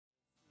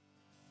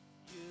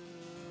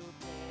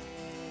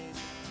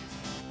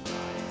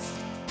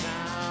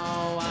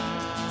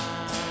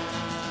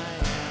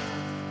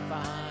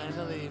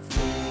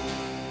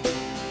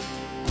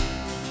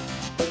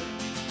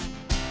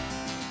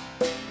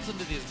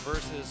to these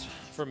verses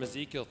from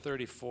Ezekiel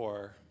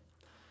 34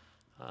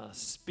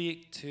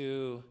 speak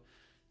to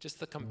just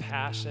the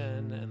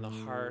compassion and the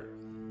heart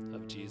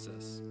of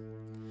Jesus.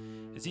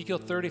 Ezekiel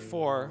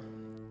 34,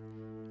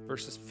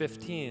 verses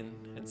 15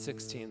 and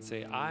 16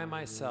 say, I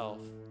myself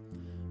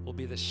will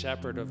be the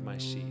shepherd of my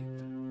sheep,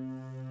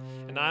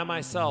 and I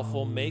myself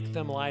will make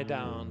them lie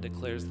down,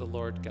 declares the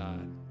Lord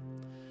God.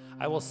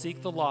 I will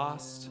seek the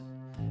lost,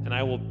 and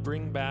I will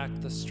bring back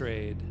the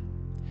strayed,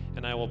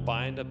 and I will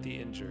bind up the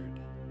injured.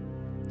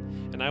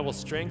 And I will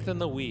strengthen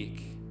the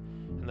weak,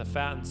 and the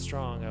fat and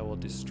strong I will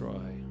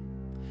destroy.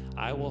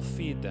 I will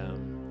feed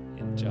them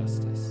in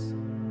justice.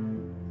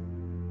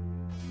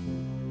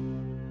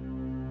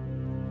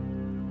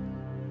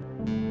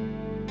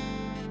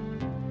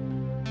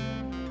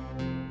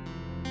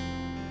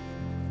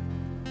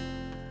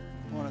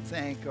 I want to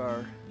thank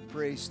our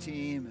praise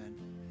team and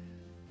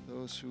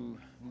those who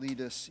lead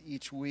us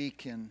each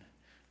week in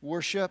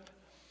worship.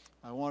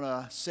 I want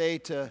to say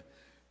to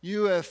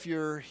you, if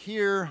you're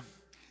here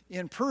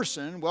in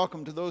person,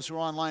 welcome to those who are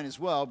online as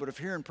well, but if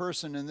you're here in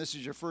person and this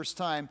is your first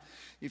time,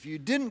 if you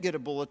didn't get a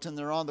bulletin,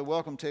 they're on the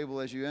welcome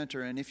table as you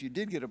enter, and if you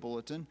did get a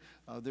bulletin,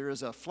 there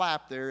is a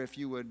flap there. If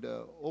you would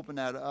open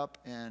that up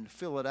and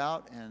fill it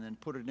out and then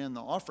put it in the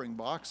offering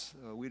box,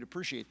 we'd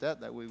appreciate that.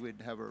 That way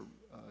we'd have a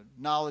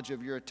knowledge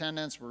of your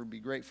attendance. We'd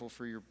be grateful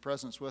for your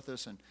presence with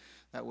us, and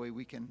that way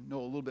we can know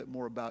a little bit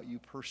more about you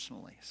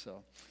personally.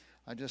 So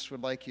I just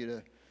would like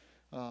you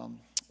to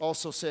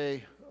also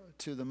say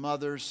to the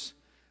mothers,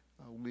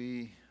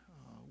 we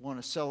want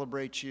to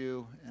celebrate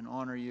you and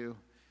honor you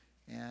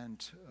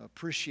and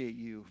appreciate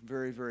you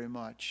very, very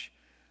much.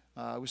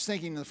 I was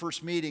thinking in the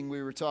first meeting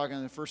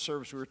in the first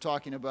service, we were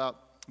talking about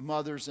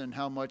mothers and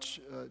how much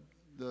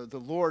the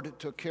Lord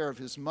took care of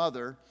his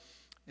mother,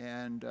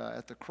 and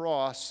at the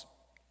cross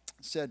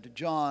said to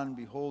John,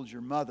 behold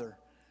your mother,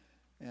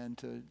 and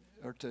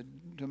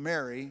to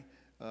Mary,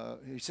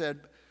 he said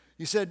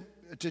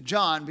to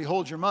John,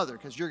 behold your mother,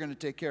 because you're going to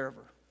take care of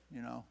her.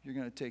 You know, you're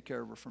going to take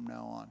care of her from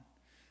now on.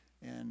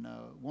 And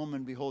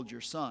woman, behold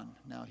your son.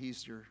 Now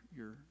he's your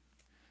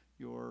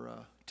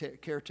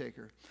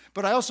caretaker.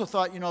 But I also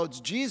thought, it's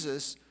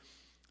Jesus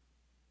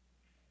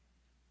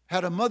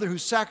had a mother who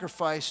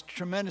sacrificed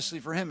tremendously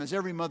for him, as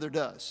every mother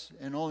does.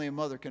 And only a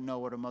mother can know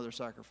what a mother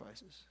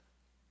sacrifices.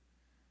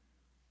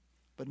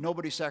 But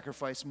nobody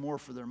sacrificed more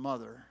for their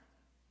mother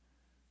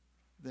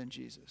than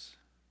Jesus.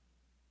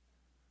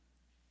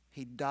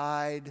 He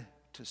died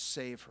to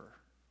save her.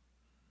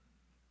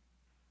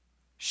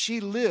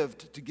 She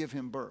lived to give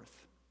him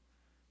birth,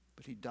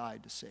 but he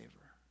died to save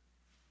her.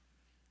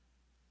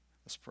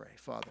 Let's pray.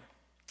 Father,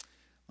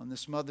 on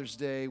this Mother's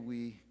Day,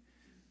 we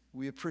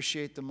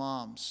appreciate the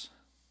moms.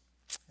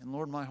 And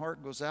Lord, my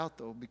heart goes out,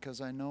 though, because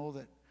I know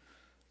that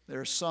there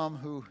are some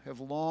who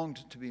have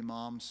longed to be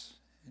moms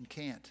and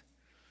can't.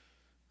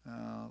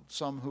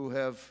 Some who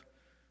have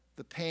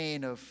the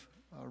pain of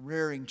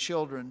rearing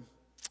children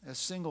as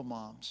single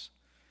moms.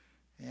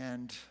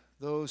 And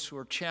those who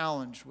are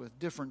challenged with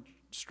different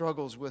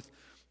struggles with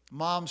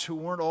moms who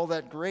weren't all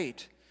that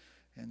great.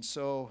 And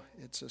so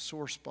it's a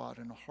sore spot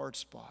and a hard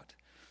spot.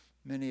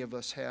 Many of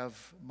us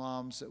have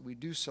moms that we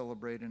do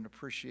celebrate and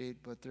appreciate,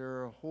 but there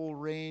are a whole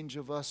range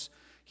of us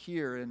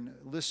here and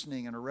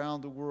listening and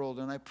around the world.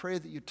 And I pray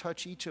that you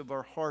touch each of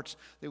our hearts,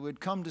 that we would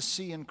come to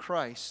see in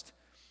Christ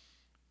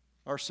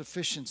our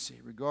sufficiency,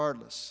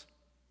 regardless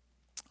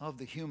of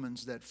the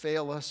humans that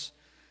fail us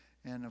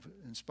and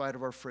in spite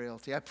of our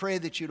frailty. I pray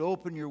that you'd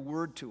open your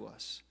word to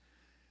us,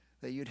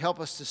 that you'd help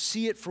us to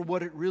see it for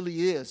what it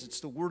really is. It's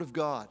the Word of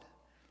God.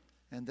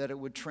 And that it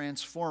would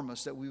transform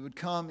us, that we would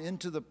come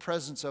into the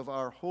presence of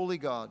our holy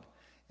God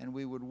and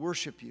we would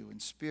worship you in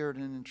spirit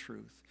and in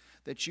truth.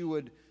 That you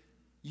would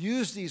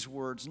use these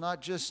words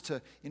not just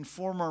to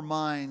inform our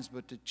minds,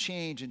 but to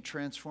change and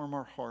transform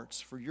our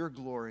hearts for your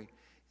glory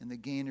and the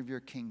gain of your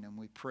kingdom.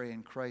 We pray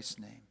in Christ's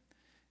name.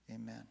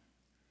 Amen.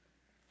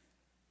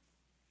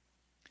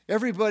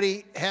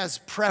 Everybody has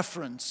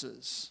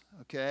preferences,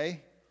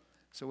 okay?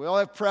 So we all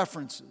have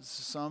preferences.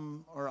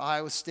 Some are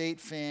Iowa State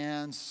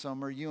fans,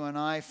 some are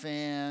UNI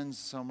fans,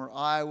 some are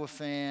Iowa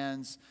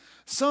fans.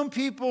 Some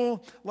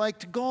people like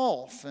to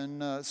golf,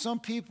 and some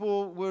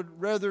people would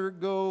rather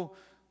go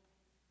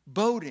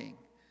boating.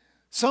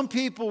 Some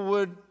people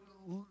would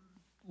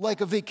like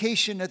a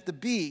vacation at the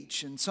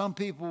beach, and some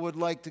people would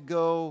like to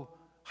go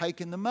hike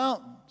in the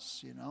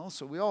mountains,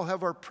 So we all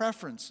have our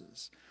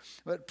preferences.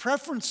 But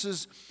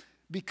preferences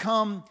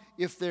become,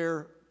 if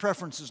they're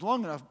preferences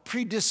long enough,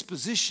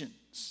 predispositions.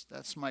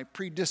 That's my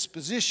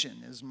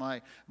predisposition, is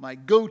my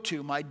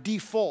go-to, my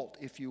default,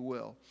 if you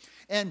will.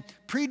 And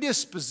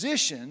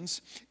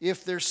predispositions,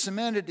 if they're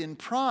cemented in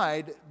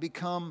pride,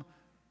 become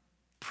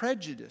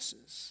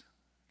prejudices.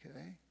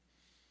 Okay?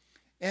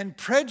 And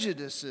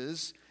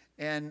prejudices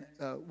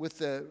with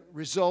the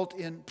result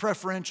in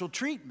preferential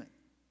treatment.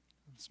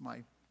 It's my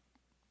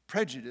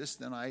prejudice,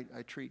 then I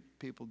treat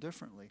people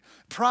differently.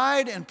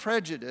 Pride and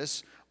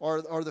prejudice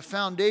are the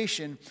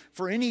foundation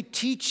for any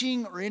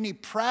teaching or any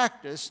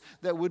practice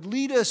that would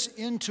lead us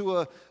into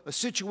a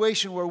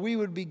situation where we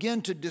would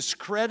begin to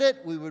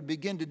discredit, we would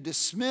begin to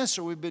dismiss,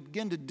 or we would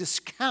begin to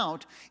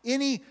discount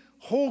any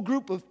whole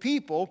group of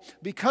people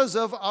because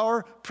of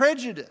our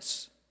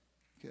prejudice.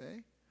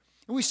 Okay?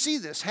 And we see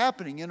this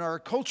happening in our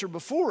culture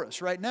before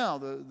us right now.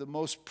 The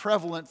most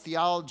prevalent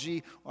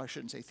theology, or I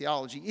shouldn't say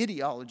theology,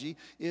 ideology,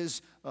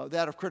 is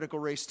that of critical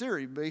race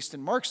theory based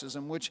in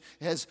Marxism, which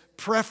has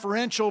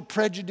preferential,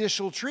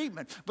 prejudicial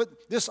treatment.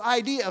 But this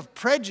idea of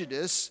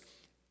prejudice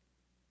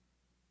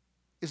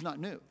is not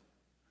new.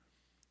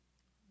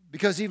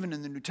 Because even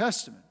in the New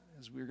Testament,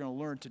 as we're going to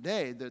learn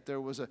today, that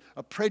there was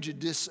a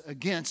prejudice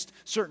against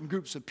certain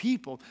groups of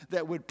people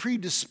that would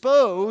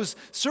predispose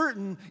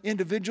certain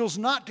individuals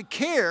not to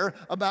care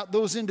about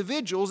those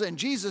individuals, and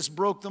Jesus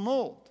broke the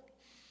mold.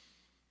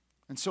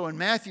 And so in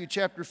Matthew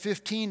chapter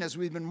 15, as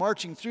we've been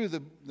marching through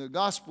the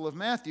Gospel of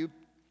Matthew,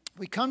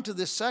 we come to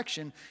this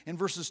section in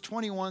verses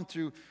 21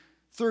 through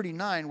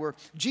 39 where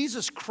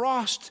Jesus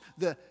crossed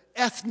the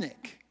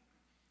ethnic,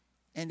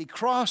 and he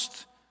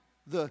crossed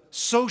the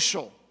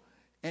social,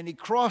 and he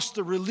crossed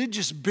the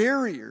religious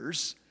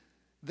barriers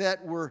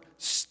that were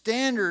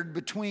standard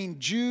between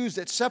Jews,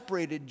 that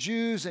separated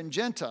Jews and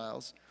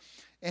Gentiles.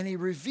 And he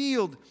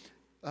revealed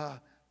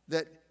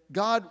that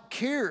God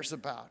cares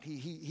about.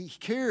 He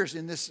cares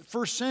in this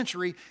first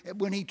century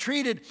when he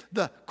treated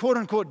the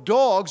quote-unquote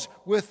dogs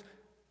with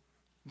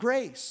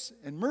grace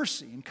and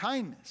mercy and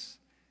kindness.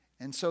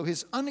 And so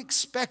his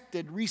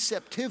unexpected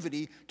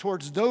receptivity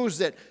towards those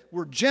that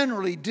were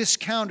generally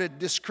discounted,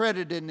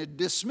 discredited, and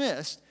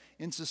dismissed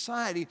in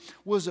society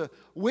was a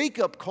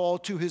wake-up call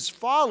to his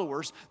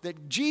followers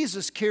that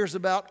Jesus cares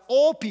about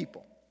all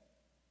people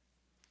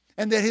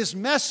and that his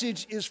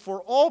message is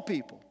for all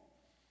people.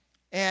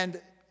 And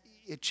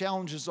it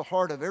challenges the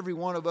heart of every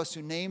one of us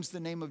who names the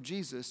name of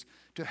Jesus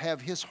to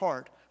have his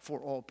heart for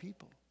all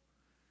people.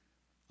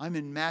 I'm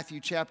in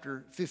Matthew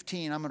chapter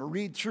 15. I'm going to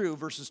read through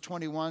verses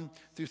 21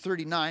 through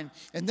 39,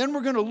 and then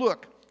we're going to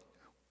look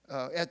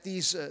at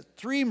these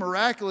three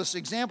miraculous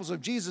examples of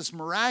Jesus'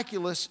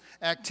 miraculous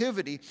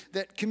activity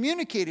that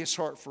communicate his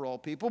heart for all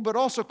people, but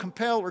also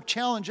compel or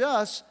challenge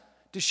us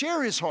to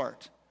share his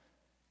heart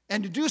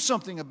and to do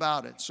something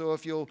about it. So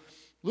if you'll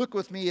look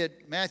with me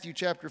at Matthew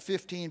chapter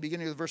 15,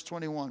 beginning with verse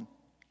 21.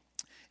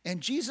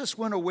 And Jesus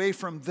went away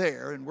from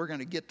there, and we're going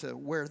to get to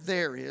where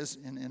there is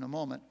in a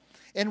moment,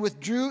 and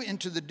withdrew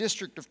into the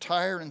district of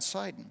Tyre and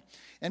Sidon.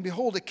 And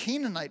behold, a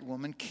Canaanite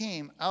woman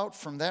came out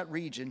from that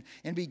region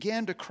and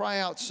began to cry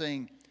out,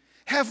 saying,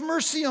 "Have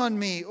mercy on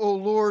me, O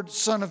Lord,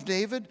 Son of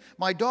David.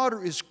 My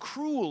daughter is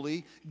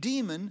cruelly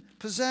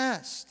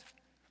demon-possessed."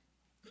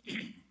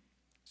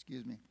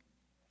 Excuse me.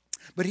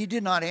 But he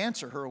did not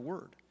answer her a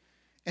word.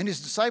 And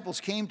his disciples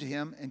came to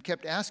him and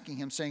kept asking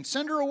him, saying,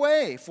 "Send her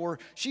away, for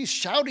she's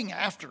shouting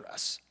after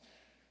us."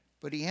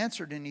 But he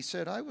answered and he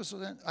said, I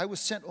was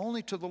sent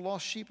only to the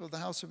lost sheep of the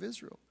house of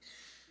Israel.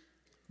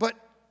 But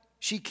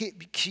she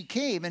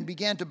came and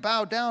began to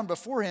bow down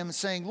before him,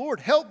 saying,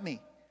 "Lord, help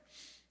me."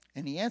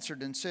 And he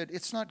answered and said,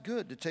 "It's not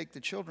good to take the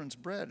children's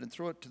bread and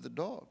throw it to the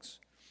dogs."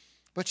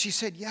 But she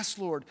said, "Yes,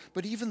 Lord,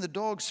 but even the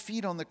dogs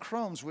feed on the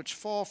crumbs which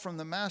fall from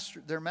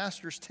their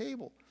master's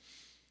table."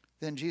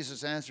 Then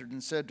Jesus answered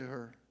and said to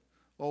her,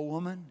 "O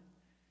woman,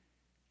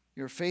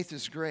 your faith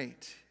is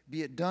great.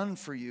 Be it done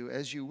for you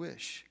as you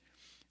wish."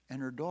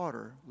 And her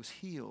daughter was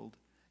healed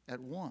at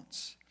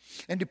once.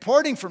 And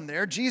departing from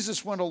there,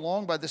 Jesus went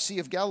along by the Sea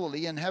of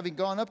Galilee, and having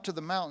gone up to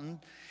the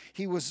mountain,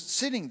 he was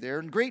sitting there,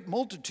 and great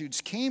multitudes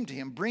came to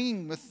him,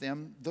 bringing with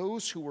them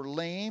those who were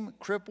lame,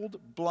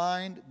 crippled,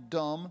 blind,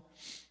 dumb,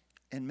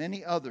 and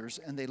many others,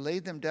 and they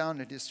laid them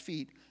down at his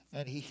feet,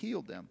 and he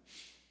healed them.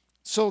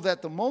 So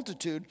that the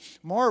multitude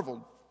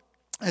marveled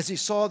as he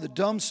saw the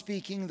dumb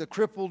speaking, the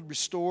crippled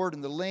restored,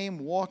 and the lame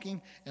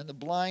walking, and the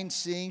blind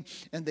seeing,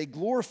 and they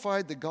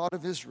glorified the God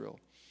of Israel.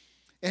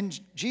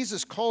 And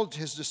Jesus called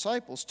his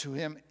disciples to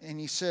him, and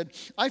he said,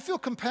 "I feel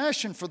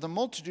compassion for the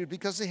multitude,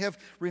 because they have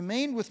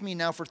remained with me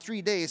now for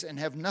 3 days and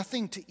have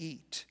nothing to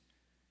eat.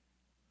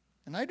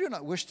 And I do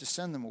not wish to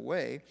send them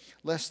away,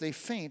 lest they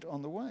faint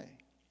on the way."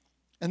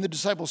 And the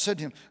disciples said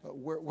to him,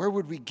 Where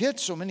would we get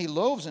so many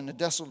loaves in a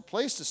desolate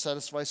place to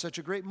satisfy such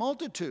a great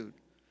multitude?"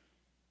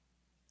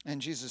 And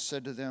Jesus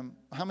said to them,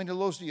 "How many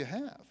loaves do you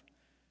have?"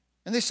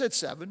 And they said,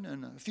 7,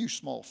 and a few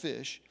small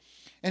fish.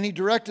 And he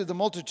directed the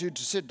multitude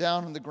to sit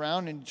down on the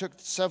ground, and he took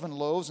 7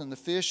 loaves and the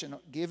fish, and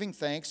giving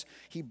thanks,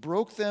 he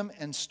broke them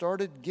and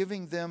started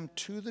giving them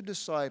to the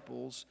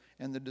disciples,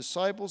 and the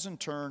disciples in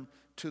turn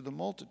to the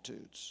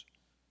multitudes.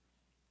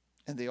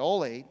 And they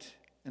all ate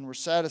and were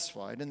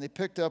satisfied, and they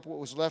picked up what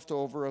was left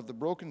over of the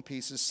broken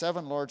pieces,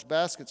 7 large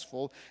baskets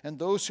full, and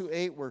those who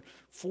ate were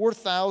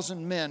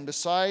 4,000 men,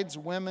 besides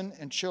women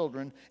and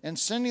children. And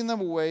sending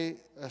away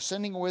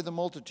the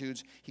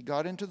multitudes, he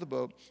got into the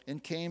boat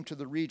and came to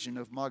the region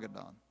of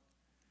Magadan.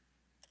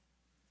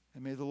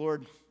 And may the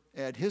Lord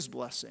add his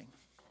blessing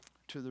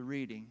to the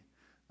reading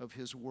of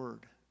his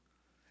word.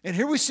 And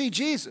here we see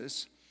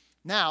Jesus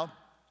now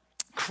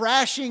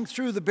crashing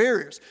through the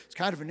barriers. It's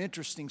kind of an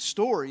interesting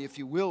story, if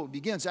you will. It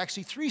begins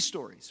actually 3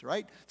 stories,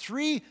 right?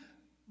 3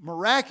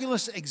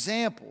 miraculous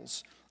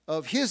examples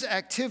of his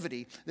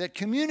activity that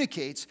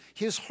communicates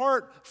his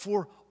heart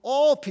for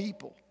all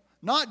people,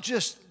 not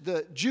just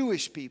the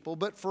Jewish people,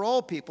 but for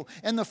all people.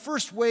 And the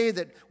first way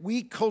that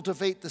we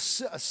cultivate a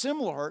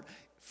similar heart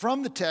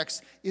from the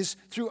text is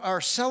through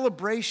our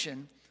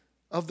celebration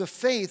of the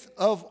faith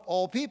of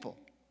all people.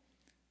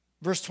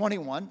 Verse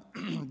 21,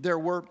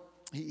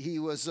 he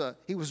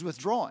was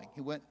withdrawing.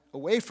 He went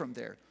away from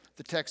there.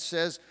 The text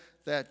says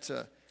that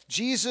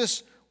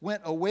Jesus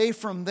went away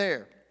from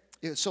there.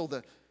 So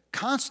the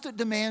constant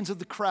demands of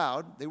the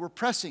crowd, they were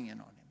pressing in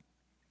on him.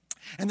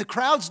 And the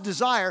crowd's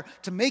desire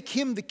to make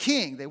him the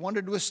king, they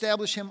wanted to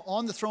establish him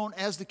on the throne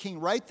as the king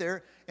right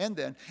there and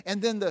then.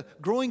 And then the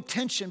growing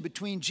tension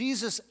between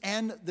Jesus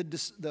and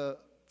the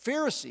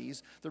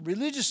Pharisees, the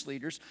religious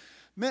leaders,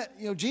 meant,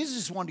 Jesus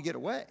just wanted to get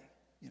away,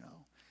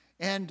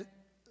 And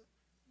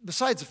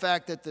besides the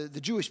fact that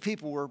the Jewish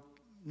people were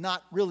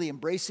not really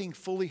embracing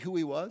fully who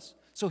he was,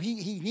 so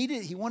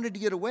he wanted to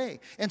get away.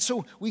 And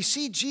so we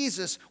see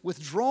Jesus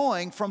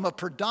withdrawing from a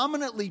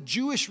predominantly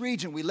Jewish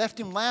region. We left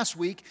him last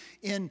week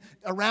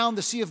around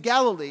the Sea of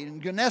Galilee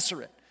in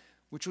Gennesaret,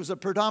 which was a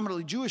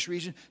predominantly Jewish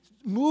region,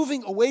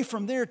 moving away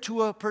from there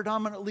to a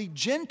predominantly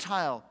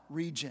Gentile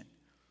region.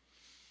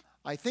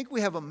 I think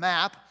we have a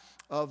map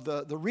of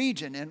the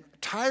region, and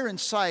Tyre and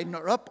Sidon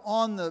are up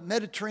on the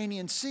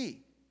Mediterranean Sea.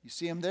 You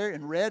see them there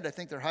in red? I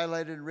think they're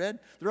highlighted in red.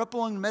 They're up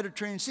along the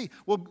Mediterranean Sea.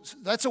 Well,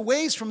 that's a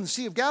ways from the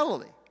Sea of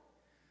Galilee.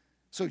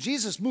 So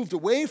Jesus moved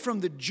away from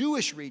the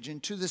Jewish region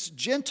to this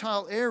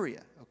Gentile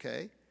area,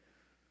 okay?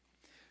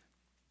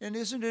 And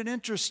isn't it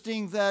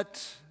interesting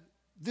that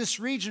this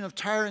region of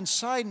Tyre and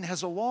Sidon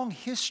has a long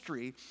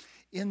history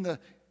in the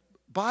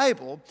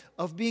Bible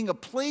of being a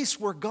place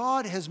where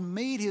God has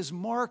made his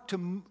mark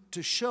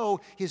to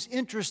show his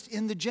interest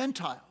in the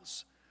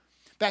Gentiles.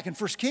 Back in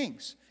 1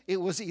 Kings,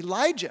 it was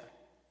Elijah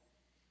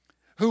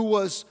who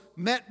was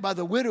met by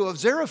the widow of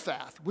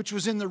Zarephath, which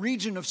was in the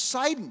region of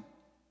Sidon.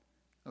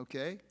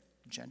 Okay,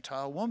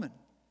 Gentile woman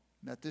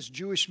met this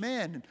Jewish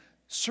man and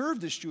served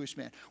this Jewish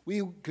man.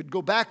 We could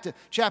go back to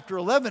chapter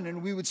 11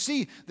 and we would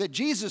see that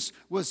Jesus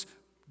was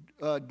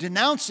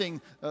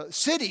denouncing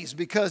cities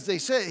because he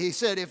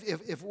said,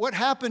 if what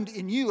happened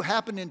in you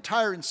happened in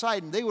Tyre and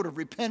Sidon, they would have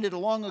repented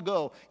long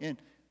ago in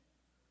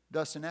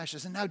dust and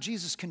ashes. And now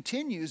Jesus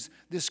continues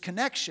this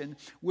connection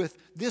with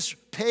this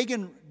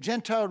pagan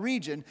Gentile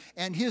region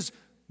and his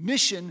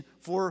mission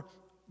for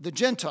the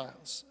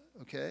Gentiles,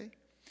 okay?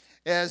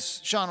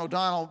 As Sean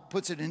O'Donnell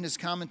puts it in his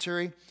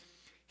commentary,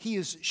 he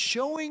is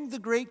showing the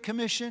Great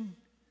Commission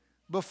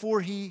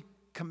before he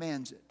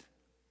commands it.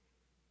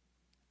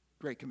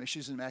 Great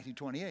Commission is in Matthew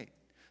 28.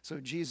 So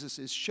Jesus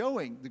is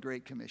showing the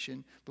Great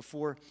Commission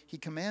before he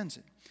commands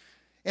it.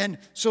 And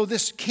so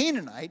this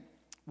Canaanite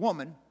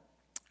woman,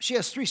 she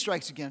has 3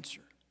 strikes against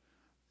her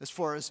as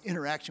far as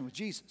interaction with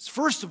Jesus.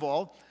 First of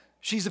all,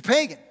 she's a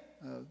pagan.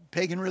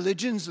 Pagan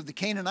religions of the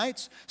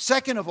Canaanites.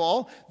 Second of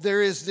all,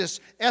 there is this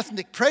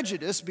ethnic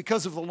prejudice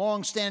because of the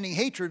long-standing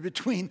hatred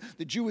between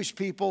the Jewish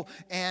people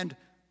and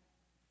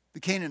the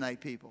Canaanite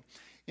people.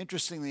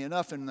 Interestingly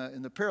enough, in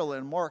the parallel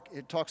in Mark,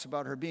 it talks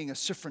about her being a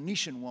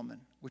Syrophoenician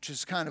woman, which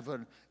is kind of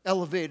an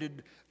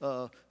elevated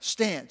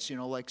stance,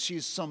 like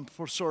she's some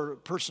sort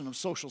of person of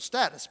social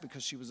status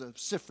because she was a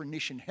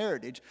Syrophoenician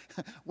heritage,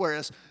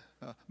 whereas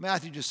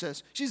Matthew just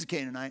says she's a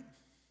Canaanite.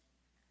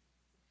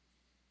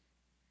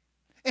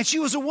 And she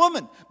was a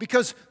woman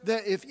because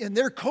if in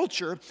their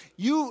culture,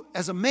 you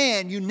as a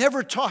man, you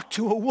never talked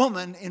to a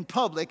woman in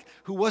public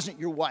who wasn't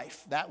your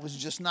wife. That was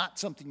just not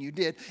something you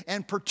did.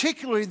 And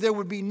particularly, there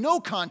would be no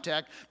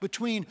contact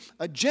between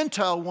a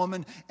Gentile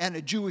woman and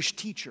a Jewish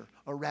teacher,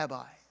 a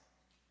rabbi.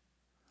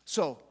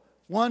 So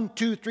 1,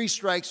 2, 3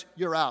 strikes,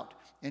 you're out.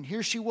 And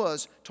here she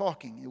was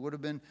talking. It would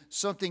have been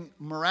something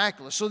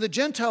miraculous. So the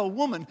Gentile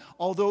woman,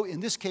 although in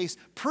this case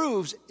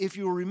proves, if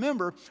you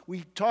remember,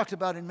 we talked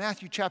about in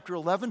Matthew chapter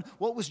 11,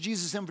 what was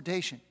Jesus'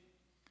 invitation?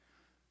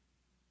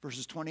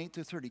 Verses 28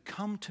 through 30.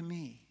 Come to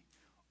me,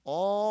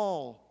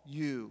 all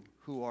you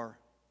who are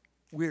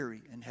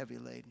weary and heavy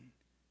laden.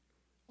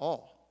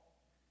 All.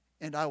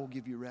 And I will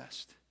give you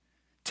rest.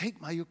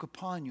 Take my yoke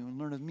upon you and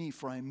learn of me,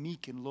 for I am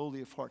meek and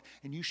lowly of heart.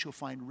 And you shall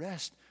find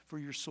rest for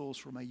your souls,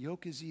 for my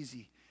yoke is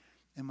easy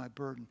and my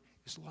burden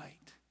is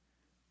light.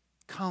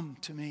 Come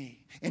to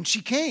me. And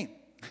she came.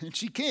 And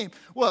she came.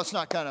 Well, it's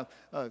not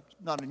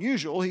not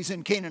unusual. He's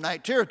in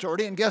Canaanite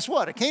territory, and guess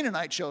what? A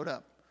Canaanite showed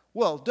up.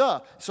 Well,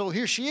 duh. So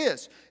here she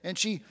is. And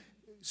she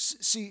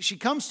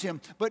comes to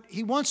him, but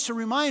he wants to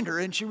remind her,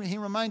 and he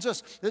reminds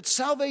us that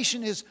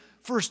salvation is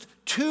first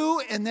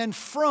to and then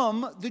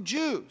from the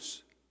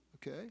Jews.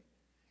 Okay?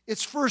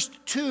 It's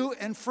first to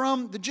and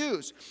from the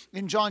Jews.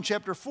 In John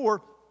chapter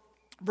 4,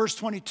 verse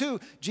 22,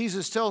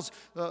 Jesus tells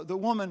the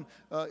woman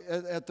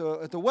at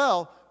the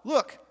well,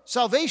 look,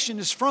 salvation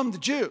is from the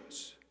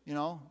Jews.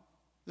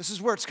 This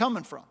is where it's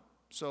coming from.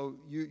 So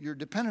you're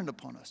dependent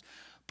upon us.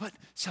 But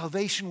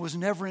salvation was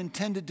never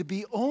intended to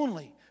be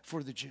only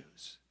for the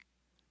Jews.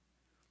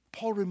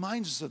 Paul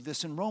reminds us of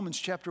this in Romans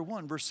chapter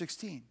 1, verse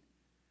 16.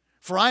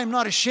 For I am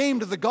not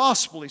ashamed of the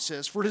gospel, he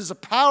says, for it is the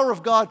power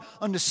of God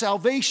unto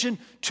salvation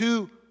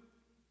to,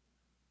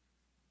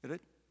 get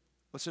it?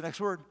 What's the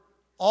next word?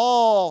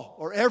 All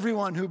or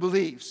everyone who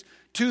believes.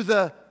 To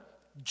the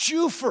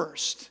Jew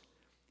first,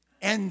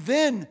 and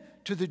then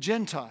to the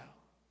Gentile.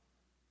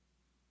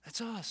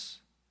 That's us.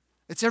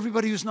 It's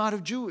everybody who's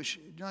not Jewish.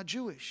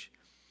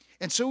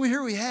 And so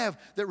here we have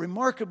that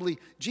remarkably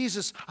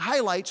Jesus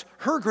highlights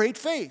her great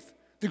faith.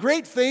 The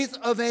great faith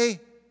of a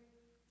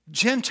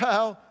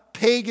Gentile,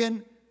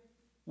 pagan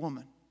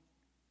woman.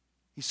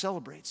 He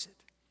celebrates it.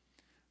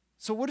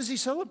 So what does he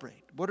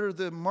celebrate? What are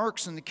the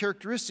marks and the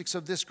characteristics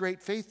of this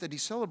great faith that he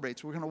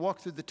celebrates? We're going to walk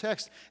through the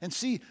text and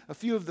see a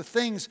few of the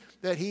things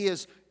that he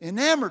is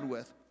enamored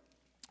with.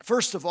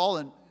 First of all,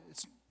 and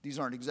these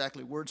aren't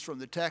exactly words from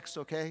the text,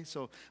 okay?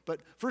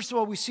 But first of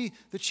all, we see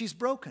that she's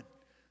broken.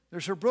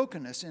 There's her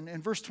brokenness.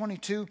 In verse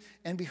 22,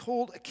 and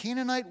behold, a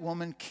Canaanite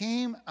woman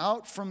came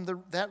out from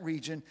that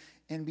region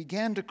and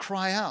began to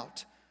cry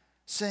out,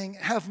 saying,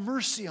 have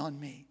mercy on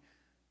me,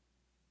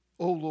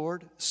 O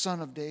Lord, Son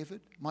of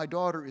David. My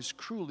daughter is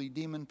cruelly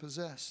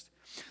demon-possessed.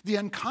 The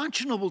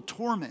unconscionable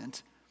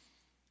torment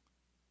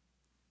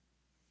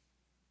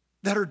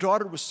that her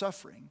daughter was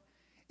suffering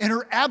and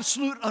her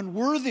absolute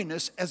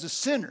unworthiness as a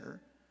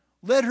sinner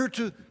led her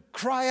to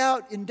cry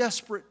out in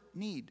desperate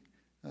need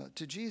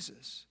to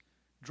Jesus.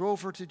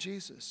 Drove her to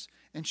Jesus.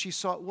 And she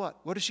sought what?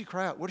 What does she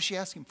cry out? What does she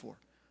ask him for?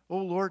 Oh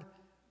Lord,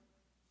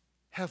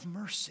 have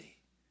mercy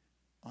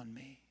on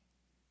me.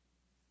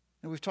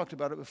 And we've talked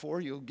about it before.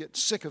 You'll get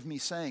sick of me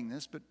saying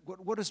this, but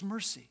what is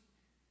mercy?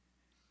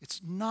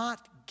 It's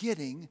not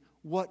getting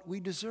what we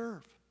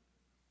deserve.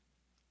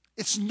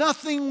 It's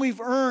nothing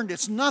we've earned.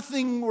 It's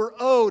nothing we're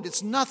owed.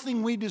 It's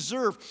nothing we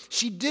deserve.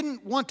 She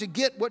didn't want to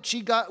get what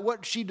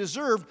she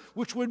deserved,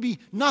 which would be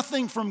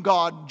nothing from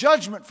God,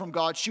 judgment from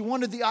God. She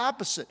wanted the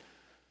opposite.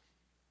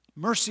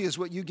 Mercy is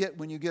what you get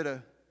when you get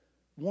a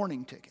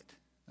warning ticket,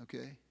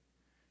 okay,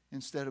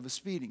 instead of a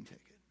speeding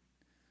ticket.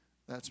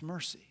 That's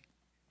mercy.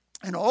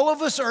 And all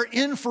of us are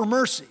in for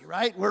mercy,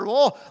 right?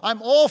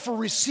 I'm all for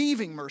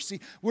receiving mercy.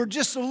 We're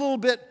just a little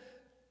bit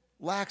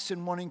lax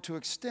in wanting to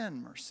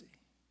extend mercy,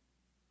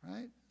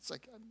 right? It's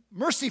like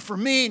mercy for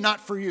me,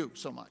 not for you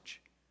so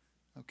much,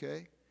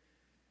 okay?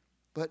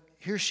 But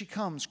here she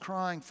comes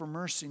crying for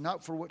mercy,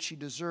 not for what she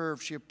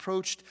deserved. She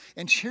approached,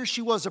 and here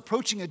she was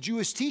approaching a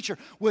Jewish teacher,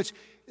 which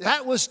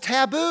that was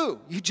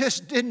taboo. You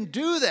just didn't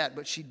do that,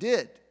 but she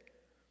did.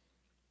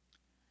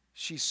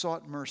 She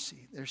sought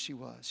mercy. There she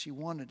was. She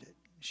wanted it.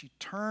 She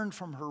turned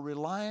from her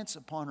reliance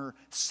upon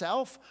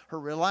herself, her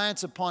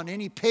reliance upon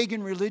any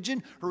pagan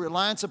religion, her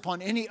reliance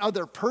upon any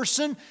other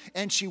person,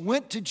 and she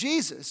went to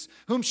Jesus,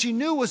 whom she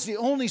knew was the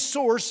only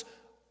source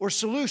or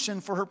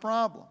solution for her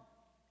problem.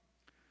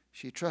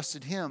 She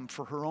trusted him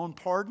for her own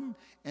pardon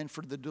and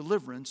for the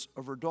deliverance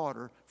of her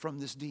daughter from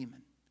this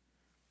demon.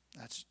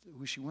 That's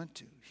who she went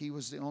to. He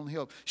was the only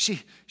hope.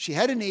 She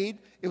had a need.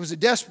 It was a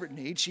desperate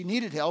need. She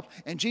needed help,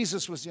 and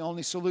Jesus was the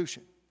only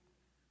solution.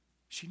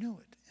 She knew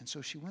it, and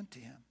so she went to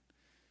him.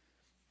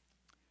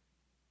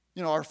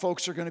 You know, our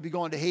folks are going to be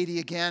going to Haiti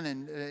again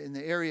and in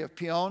the area of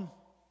Pion.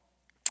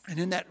 And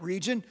in that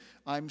region,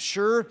 I'm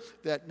sure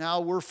that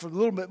now we're a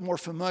little bit more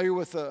familiar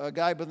with a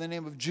guy by the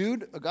name of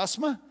Jude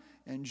Augusma.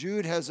 And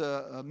Jude has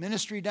a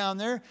ministry down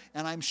there.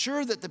 And I'm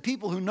sure that the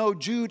people who know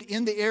Jude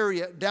in the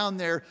area down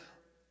there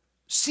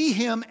see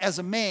him as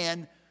a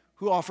man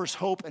who offers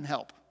hope and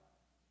help.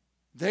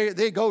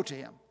 They go to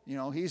him. You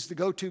know, he's the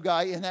go-to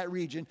guy in that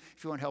region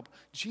if you want help.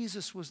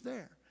 Jesus was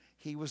there.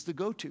 He was the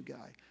go-to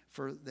guy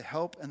for the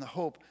help and the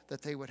hope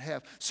that they would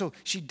have. So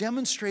she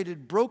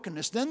demonstrated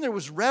brokenness. Then there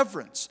was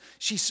reverence.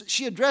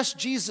 She addressed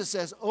Jesus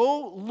as,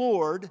 "O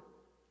Lord,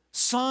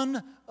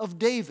 Son of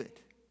David."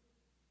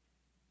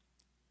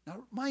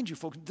 Now, mind you,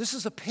 folks, this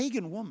is a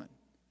pagan woman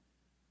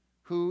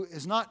who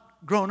has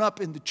not grown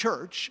up in the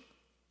church,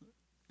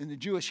 in the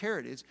Jewish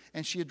heritage,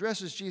 and she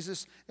addresses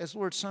Jesus as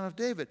Lord, Son of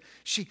David.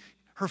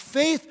 Her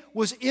faith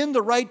was in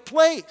the right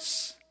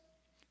place,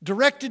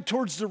 directed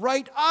towards the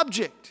right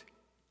object.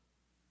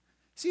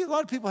 See, a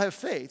lot of people have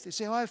faith. They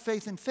say, "Oh, I have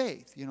faith in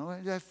faith. You know, I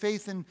have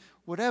faith in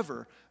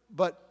whatever."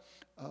 But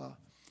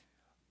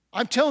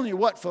I'm telling you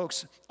what,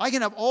 folks, I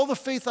can have all the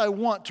faith I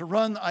want to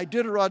run the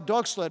Iditarod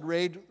dog sled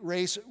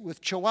race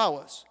with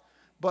Chihuahuas.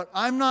 But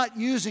I'm not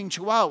using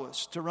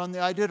Chihuahuas to run the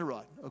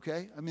Iditarod,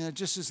 okay? I mean, it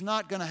just is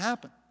not going to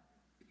happen.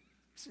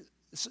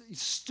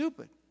 It's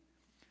stupid.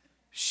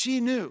 She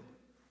knew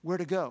where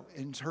to go,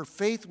 and her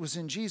faith was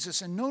in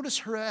Jesus. And notice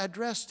her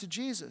address to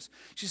Jesus.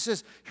 She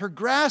says, her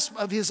grasp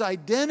of his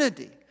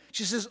identity.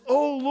 She says,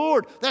 "Oh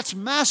Lord," that's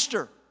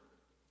master.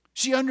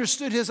 She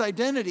understood his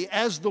identity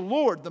as the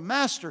Lord, the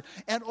master,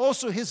 and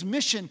also his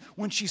mission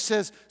when she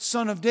says,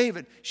 "Son of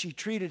David." She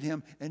treated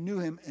him and knew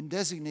him and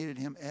designated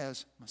him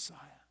as Messiah.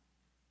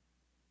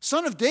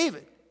 Son of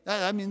David.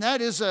 I mean,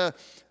 that is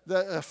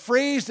the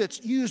phrase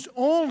that's used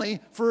only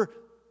for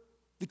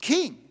the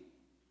king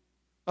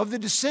of the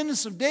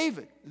descendants of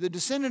David, the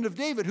descendant of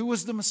David who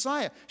was the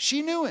Messiah.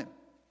 She knew him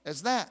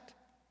as that.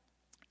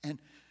 And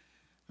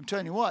I'm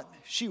telling you what,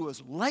 she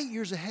was light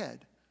years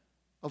ahead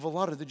of a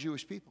lot of the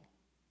Jewish people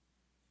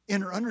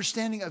in her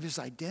understanding of his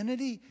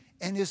identity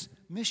and his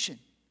mission.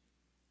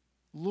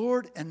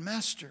 Lord and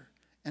Master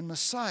and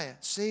Messiah,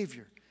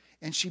 Savior.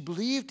 And she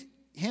believed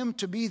him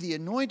to be the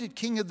anointed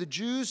King of the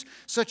Jews,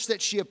 such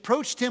that she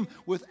approached him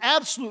with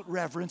absolute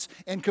reverence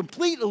and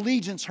complete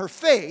allegiance. Her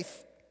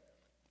faith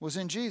was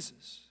in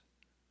Jesus.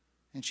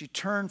 And she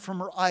turned from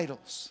her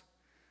idols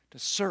to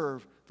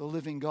serve the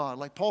living God.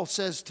 Like Paul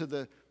says to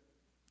the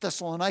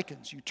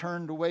Thessalonians, you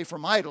turned away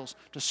from idols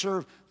to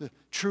serve the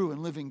true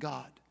and living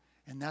God.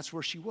 And that's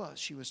where she was.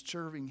 She was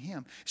serving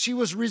him. She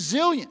was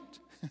resilient.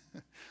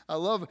 I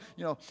love,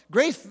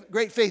 great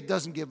faith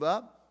doesn't give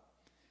up.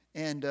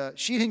 And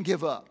she didn't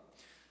give up.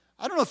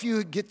 I don't know if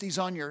you get these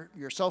on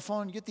your cell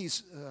phone. You get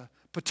these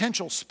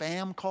potential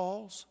spam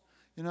calls.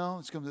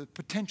 It's going to be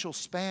potential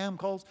spam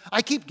calls.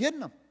 I keep getting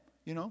them,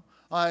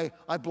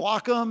 I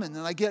block them, and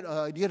then I get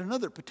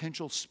another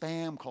potential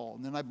spam call,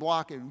 and then I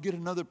block it and get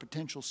another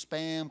potential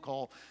spam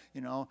call.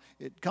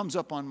 It comes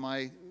up on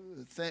my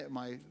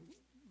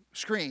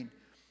screen.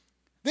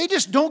 They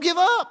just don't give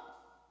up.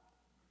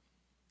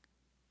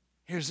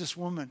 Here's this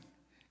woman.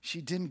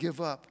 She didn't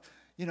give up.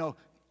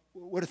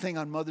 What a thing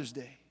on Mother's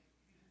Day.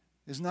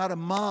 There's not a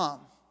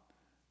mom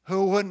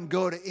who wouldn't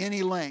go to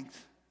any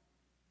length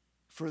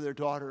for their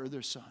daughter or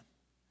their son.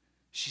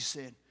 She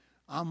said,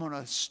 I'm going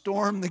to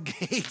storm the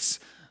gates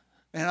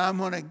and I'm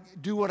going to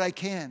do what I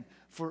can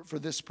for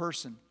this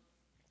person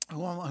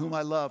whom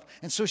I love.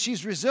 And so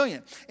she's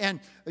resilient. And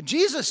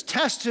Jesus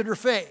tested her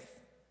faith.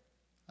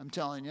 I'm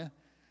telling you.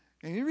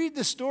 And you read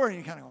this story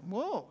and you kind of go,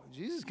 whoa,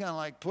 Jesus is kind of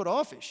like put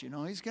offish,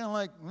 He's kind of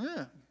like,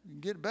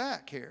 get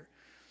back here.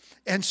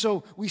 And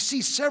so we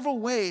see several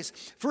ways.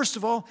 First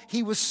of all,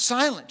 he was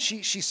silent.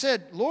 She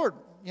said, Lord,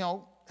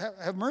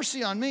 have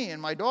mercy on me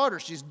and my daughter.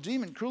 She's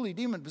cruelly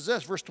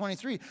demon-possessed, verse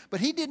 23. But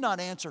he did not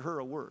answer her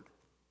a word.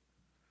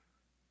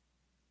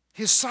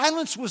 His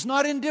silence was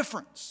not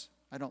indifference,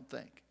 I don't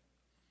think.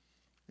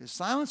 His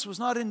silence was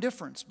not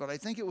indifference, but I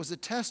think it was a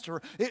test to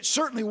her. It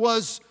certainly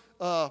was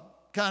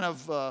kind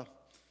of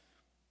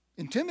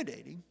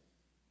intimidating.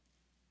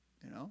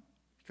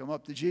 Come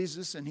up to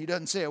Jesus and he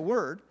doesn't say a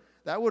word.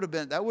 That would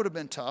have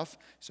been tough.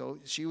 So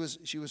she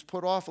was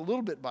put off a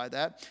little bit by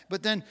that.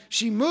 But then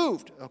she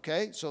moved.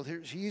 Okay, so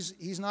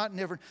he's not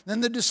never.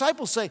 Then the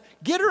disciples say,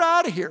 "Get her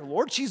out of here,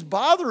 Lord. She's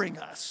bothering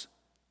us."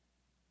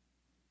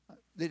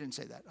 They didn't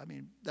say that. I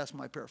mean, that's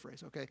my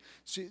paraphrase. Okay,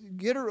 so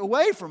get her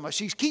away from us.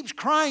 She keeps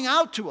crying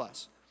out to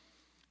us.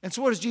 And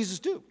so what does Jesus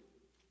do?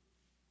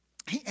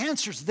 He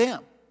answers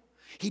them.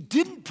 He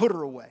didn't put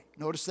her away.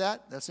 Notice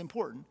that? That's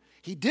important.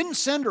 He didn't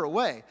send her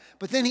away,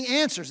 but then he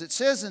answers. It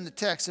says in the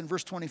text in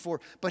verse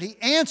 24, but he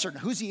answered.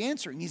 Who's he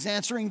answering? He's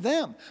answering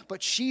them,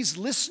 but she's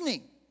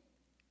listening.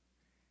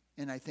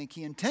 And I think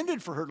he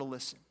intended for her to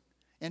listen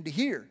and to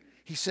hear.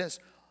 He says,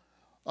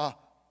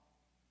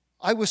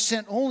 I was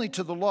sent only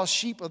to the lost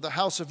sheep of the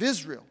house of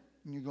Israel.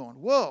 And you're going,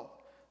 whoa,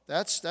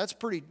 that's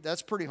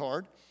pretty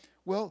hard.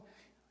 Well,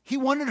 he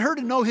wanted her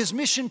to know his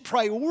mission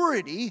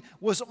priority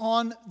was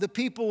on the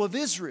people of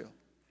Israel.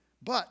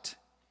 But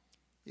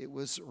it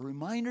was a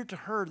reminder to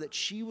her that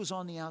she was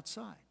on the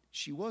outside.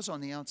 She was on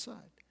the outside.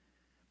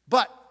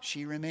 But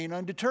she remained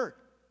undeterred.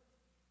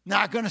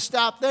 Not going to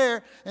stop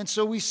there. And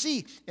so we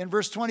see in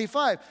verse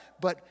 25,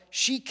 but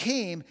she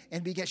came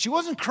and began. She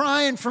wasn't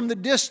crying from the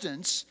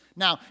distance.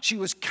 Now, she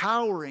was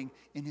cowering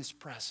in his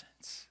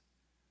presence.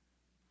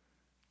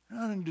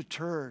 Not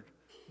undeterred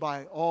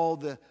by all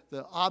the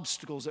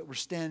obstacles that were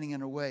standing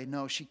in her way.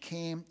 No, she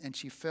came and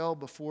she fell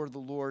before the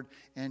Lord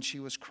and she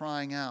was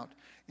crying out.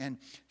 And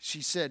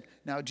she said,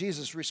 now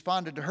Jesus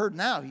responded to her.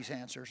 Now he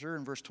answers her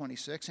in verse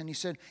 26. And he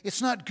said,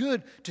 it's not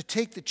good to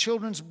take the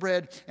children's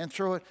bread and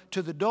throw it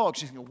to the dogs.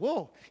 She's going,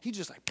 whoa. He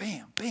just like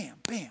bam, bam,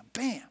 bam,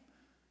 bam.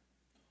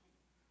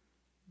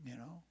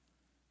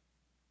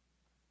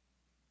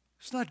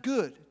 It's not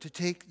good to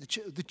take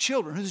the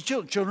children. Who's the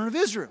children? Children of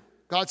Israel.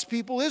 God's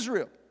people,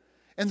 Israel.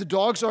 And the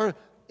dogs are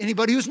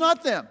anybody who's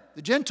not them,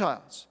 the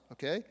Gentiles.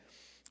 Okay?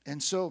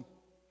 And so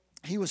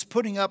he was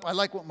putting up, I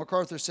like what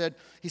MacArthur said,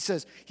 he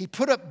says, he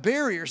put up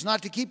barriers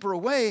not to keep her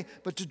away,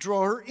 but to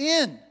draw her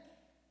in.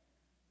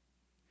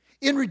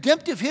 In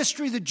redemptive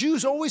history, the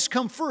Jews always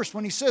come first.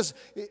 When he says,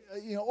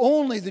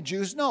 only the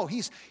Jews, no,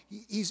 he's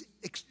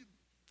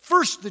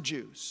first the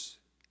Jews,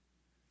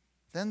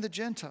 then the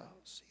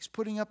Gentiles. He's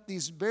putting up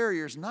these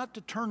barriers not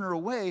to turn her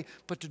away,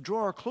 but to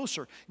draw her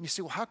closer. And you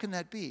say, well, how can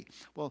that be?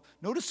 Well,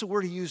 notice the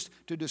word he used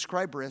to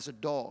describe her as a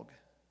dog,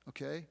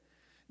 okay?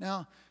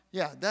 Now,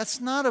 yeah, that's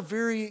not a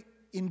very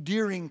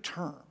endearing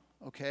term,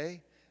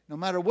 okay? No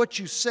matter what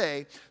you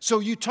say. So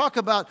you talk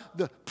about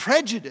the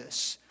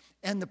prejudice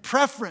and the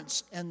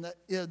preference and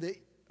the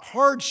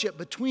hardship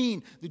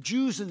between the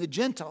Jews and the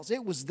Gentiles.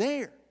 It was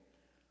there.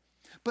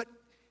 But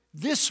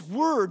this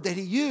word that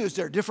he used,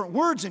 there are different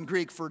words in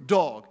Greek for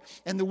dog.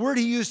 And the word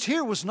he used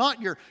here was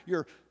not your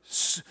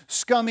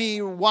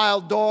scummy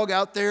wild dog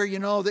out there,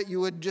 that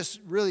you would just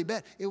really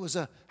bet. It was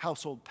a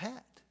household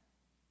pet.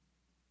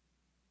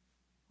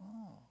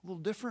 Oh, a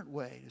little different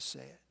way to say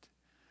it.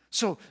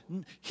 So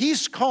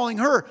he's calling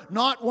her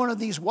not one of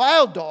these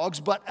wild dogs,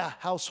 but a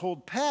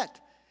household pet.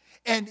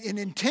 And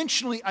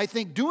intentionally, I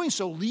think, doing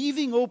so,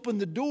 leaving open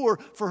the door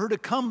for her to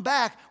come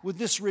back with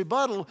this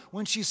rebuttal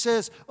when she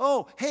says,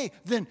 oh, hey,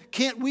 then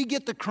can't we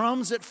get the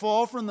crumbs that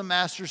fall from the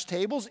master's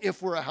tables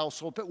if we're a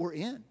household pet? We're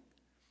in.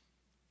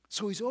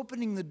 So he's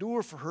opening the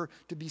door for her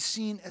to be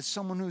seen as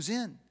someone who's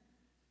in.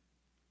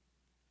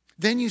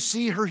 Then you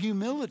see her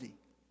humility.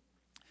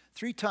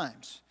 3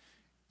 times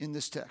in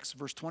this text,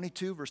 verse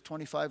 22, verse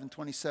 25, and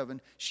 27,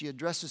 she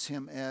addresses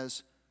him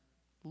as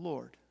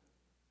Lord,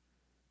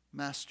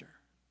 Master.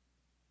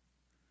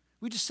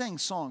 We just sang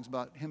songs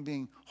about him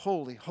being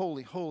holy,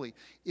 holy, holy.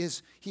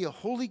 Is he a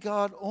holy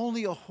God?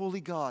 Only a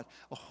holy God.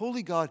 A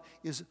holy God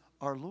is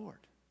our Lord.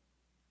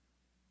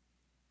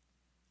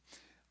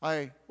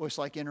 I always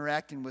like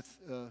interacting with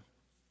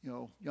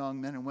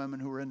young men and women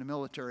who are in the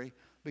military,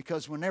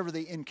 because whenever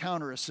they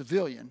encounter a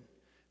civilian,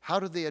 how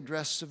do they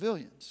address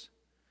civilians?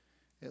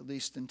 At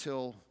least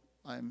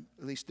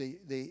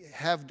they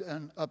have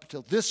done up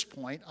until this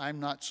point.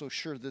 I'm not so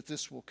sure that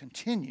this will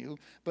continue,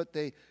 but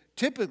they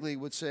typically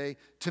would say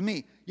to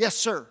me, yes,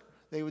 sir.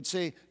 They would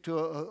say to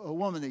a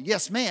woman,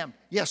 yes, ma'am,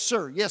 yes,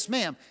 sir, yes,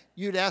 ma'am.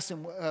 You'd ask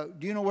them,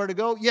 do you know where to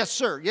go? Yes,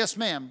 sir, yes,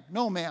 ma'am,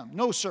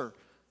 no, sir.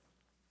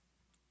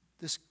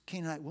 This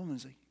Canaanite woman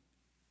is like,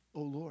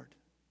 oh, Lord.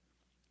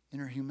 In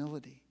her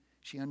humility,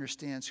 she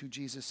understands who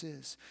Jesus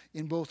is.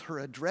 In both her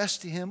address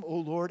to him, oh,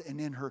 Lord, and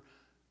in her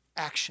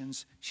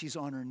actions, she's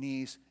on her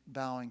knees,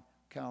 bowing,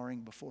 cowering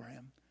before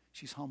him.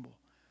 She's humble.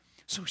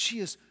 So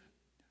she is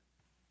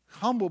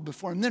humble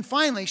before him. And then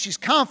finally, she's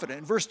confident.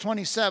 In verse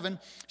 27,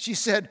 she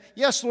said,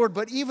 yes, Lord,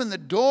 but even the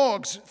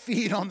dogs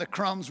feed on the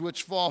crumbs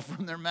which fall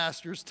from their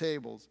master's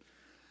tables.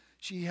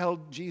 She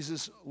held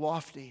Jesus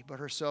lofty, but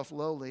herself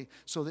lowly,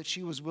 so that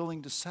she was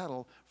willing to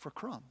settle for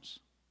crumbs.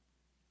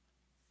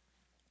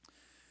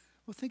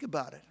 Well, think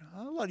about it.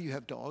 A lot of you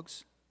have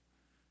dogs.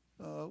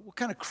 What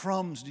kind of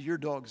crumbs do your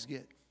dogs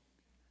get?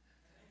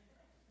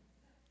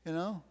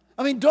 I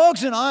mean,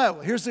 dogs in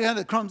Iowa, here's the kind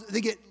of crumbs.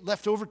 They get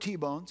leftover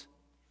T-bones.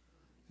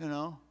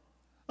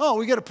 Oh,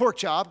 we got a pork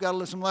chop,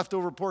 got some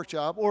leftover pork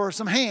chop, or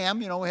some ham.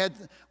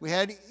 We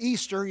had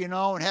Easter,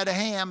 and had a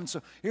ham, and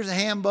so here's a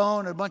ham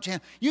bone and a bunch of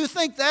ham. You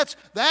think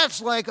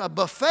that's like a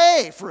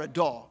buffet for a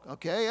dog?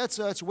 Okay,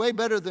 that's way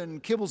better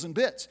than kibbles and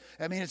bits.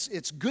 I mean,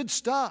 it's good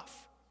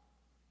stuff.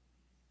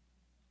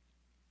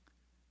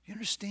 You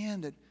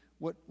understand that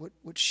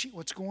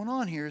what's going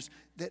on here is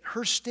that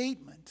her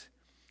statement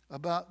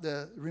about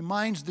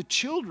reminds the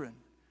children,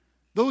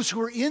 those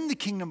who are in the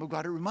kingdom of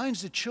God, it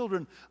reminds the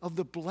children of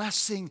the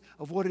blessing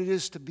of what it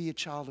is to be a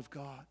child of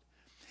God.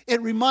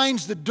 It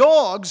reminds the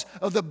dogs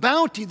of the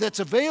bounty that's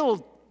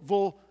available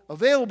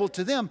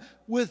to them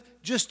with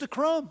just the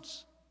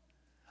crumbs.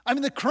 I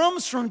mean, the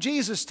crumbs from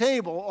Jesus'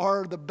 table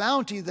are the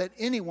bounty that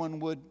anyone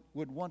would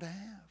want to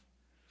have.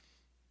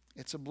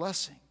 It's a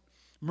blessing.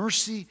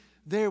 Mercy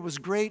there was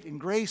great and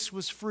grace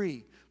was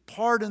free.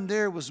 Pardon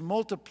there was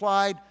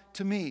multiplied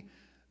to me.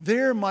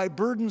 There my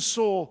burdened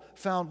soul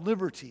found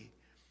liberty.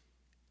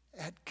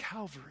 At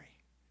Calvary.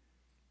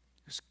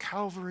 Because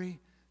Calvary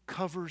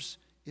covers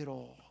it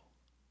all.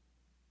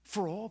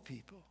 For all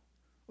people,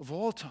 of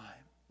all time,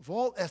 of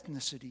all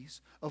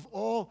ethnicities, of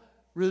all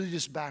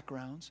religious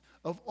backgrounds,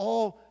 of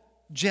all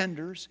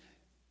genders,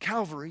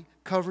 Calvary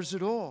covers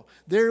it all.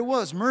 There it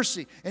was,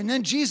 mercy. And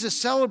then Jesus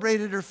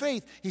celebrated her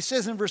faith. He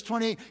says in verse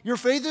 28, your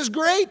faith is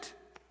great.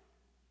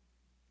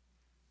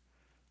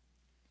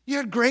 You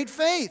had great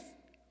faith.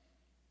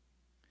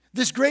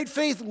 This great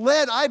faith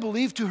led, I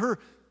believe, to her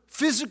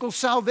physical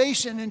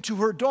salvation and to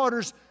her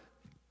daughter's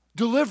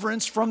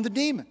deliverance from the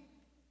demon.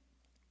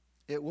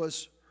 It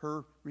was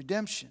her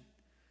redemption.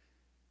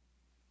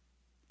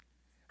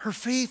 Her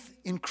faith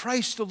in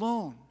Christ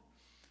alone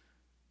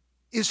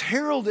is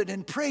heralded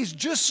and praised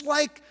just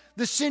like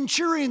the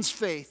centurion's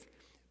faith.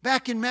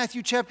 Back in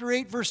Matthew chapter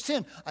 8, verse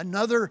 10,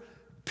 another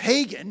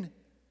pagan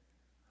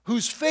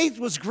whose faith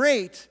was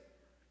great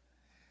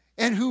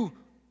and who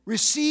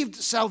received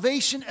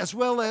salvation as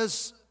well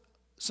as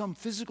some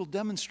physical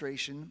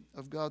demonstration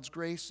of God's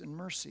grace and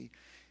mercy.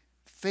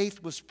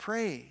 Faith was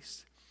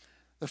praised.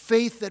 The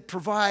faith that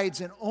provides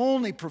and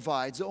only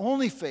provides, the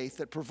only faith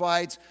that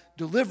provides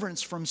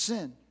deliverance from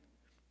sin.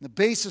 The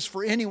basis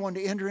for anyone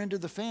to enter into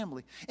the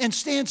family. And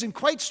stands in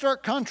quite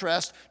stark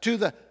contrast to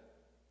the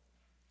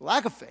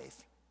lack of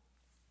faith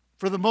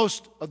for the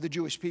most of the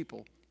Jewish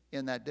people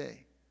in that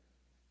day.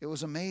 It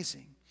was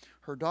amazing.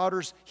 Her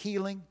daughter's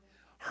healing,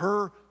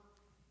 her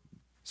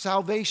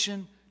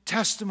salvation,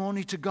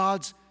 testimony to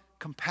God's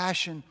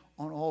compassion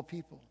on all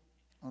people,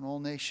 on all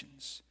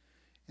nations.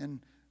 And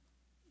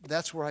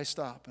that's where I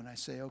stop and I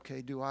say,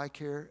 okay, do I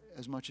care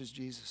as much as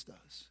Jesus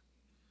does?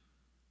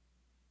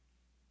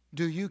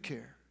 Do you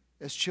care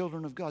as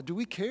children of God? Do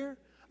we care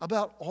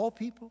about all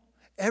people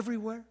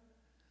everywhere?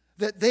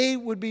 That they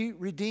would be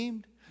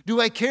redeemed? Do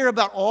I care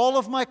about all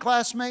of my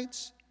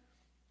classmates?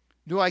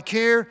 Do I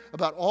care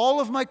about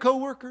all of my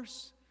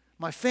coworkers,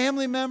 my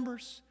family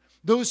members,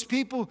 those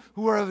people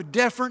who are of a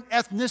different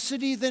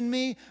ethnicity than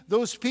me,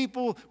 those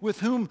people with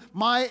whom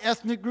my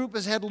ethnic group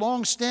has had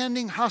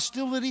long-standing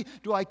hostility?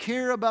 Do I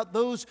care about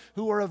those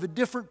who are of a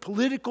different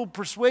political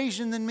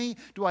persuasion than me?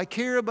 Do I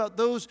care about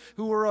those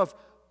who are of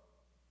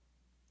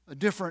a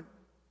different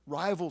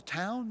rival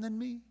town than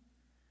me?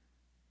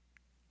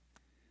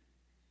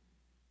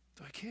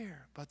 Do I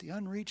care about the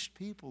unreached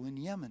people in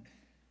Yemen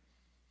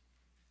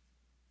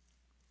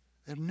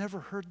that have never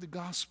heard the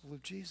gospel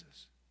of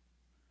Jesus?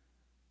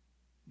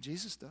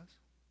 Jesus does.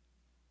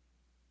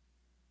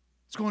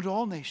 It's going to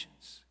all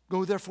nations.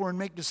 Go therefore and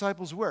make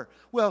disciples where?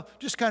 Well,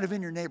 just kind of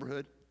in your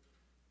neighborhood.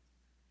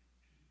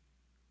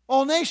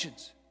 All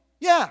nations.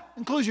 Yeah,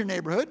 includes your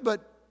neighborhood,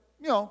 but,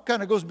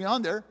 kind of goes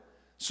beyond there.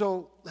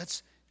 So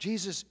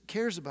Jesus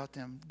cares about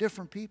them,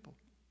 different people.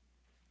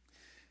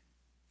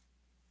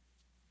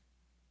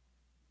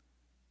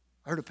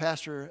 I heard a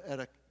pastor at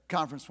a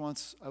conference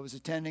once I was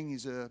attending.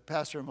 He's a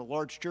pastor of a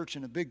large church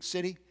in a big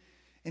city.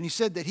 And he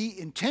said that he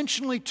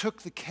intentionally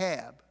took the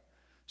cab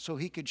so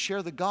he could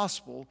share the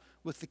gospel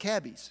with the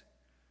cabbies,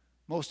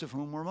 most of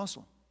whom were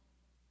Muslim.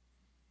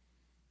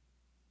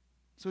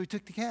 So he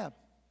took the cab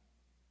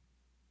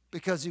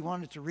because he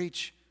wanted to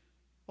reach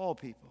all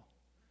people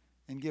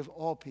and give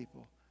all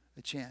people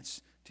a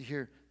chance to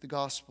hear the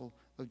gospel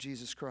of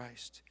Jesus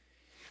Christ.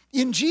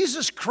 In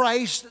Jesus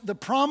Christ, the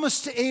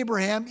promise to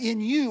Abraham,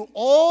 in you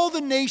all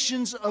the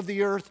nations of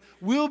the earth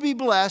will be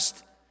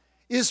blessed,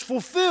 is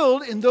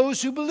fulfilled in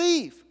those who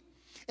believe.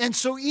 And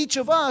so each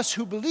of us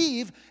who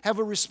believe have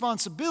a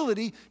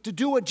responsibility to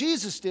do what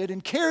Jesus did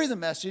and carry the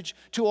message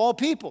to all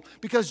people,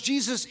 because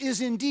Jesus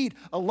is indeed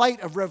a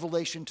light of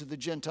revelation to the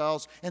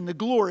Gentiles and the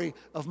glory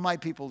of my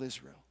people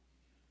Israel.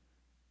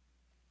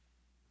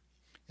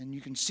 And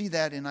you can see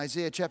that in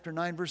Isaiah chapter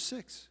 9, verse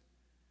 6.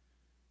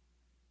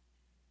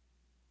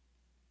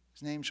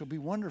 His name shall be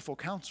Wonderful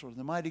Counselor,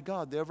 the Mighty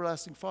God, the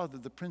Everlasting Father,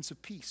 the Prince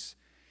of Peace.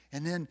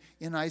 And then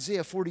in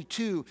Isaiah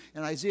 42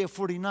 and Isaiah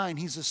 49,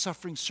 he's a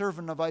suffering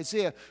servant of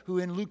Isaiah, who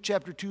in Luke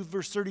chapter 2,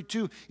 verse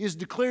 32, is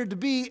declared to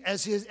be, at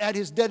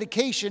his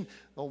dedication,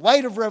 the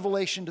light of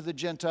revelation to the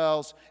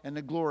Gentiles and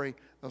the glory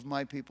of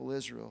my people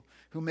Israel,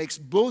 who makes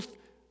both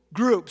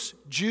groups,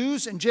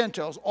 Jews and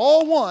Gentiles,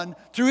 all one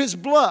through his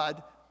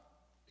blood.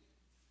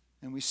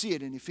 And we see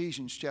it in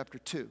Ephesians chapter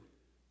 2,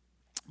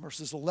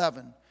 verses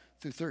 11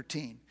 through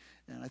 13.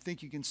 And I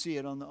think you can see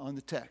it on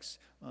the text,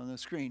 on the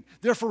screen.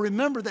 Therefore,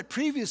 remember that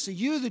previously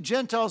you, the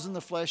Gentiles in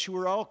the flesh, who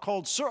were all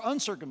called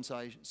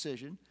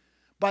uncircumcision,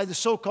 by the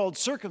so-called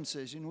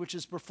circumcision, which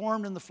is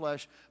performed in the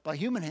flesh by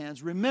human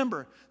hands,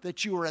 remember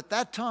that you were at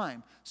that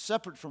time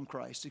separate from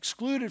Christ,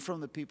 excluded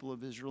from the people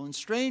of Israel, and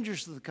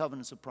strangers to the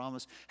covenants of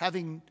promise,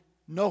 having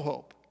no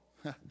hope,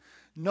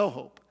 no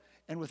hope,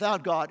 and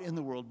without God in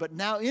the world. But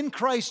now in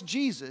Christ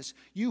Jesus,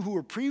 you who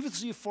were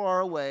previously far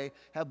away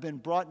have been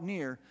brought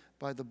near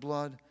by the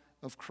blood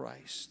of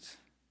Christ.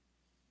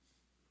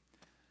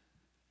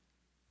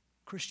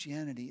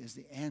 Christianity is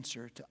the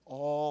answer to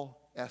all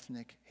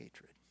ethnic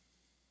hatred.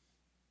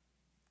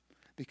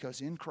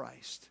 Because in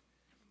Christ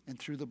and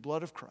through the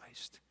blood of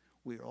Christ,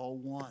 we are all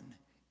one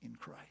in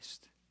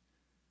Christ.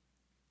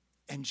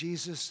 And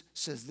Jesus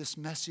says this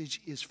message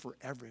is for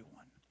everyone.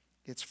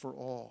 It's for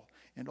all.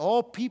 And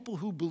all people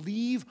who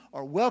believe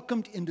are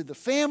welcomed into the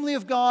family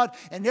of God,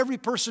 and every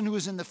person who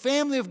is in the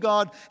family of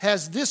God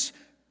has this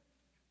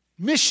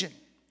mission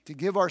to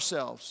give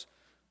ourselves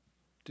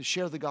to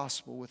share the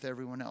gospel with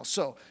everyone else.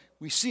 So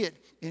we see it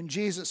in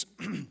Jesus,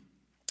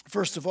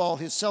 first of all,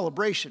 his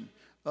celebration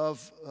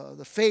of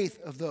the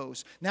faith of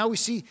those. Now we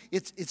see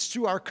it's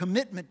through our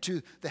commitment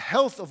to the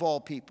health of all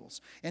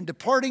peoples. And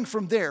departing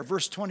from there,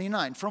 verse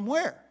 29, from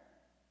where?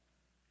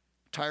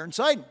 Tyre and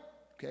Sidon.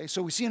 Okay,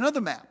 so we see another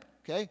map.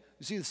 Okay,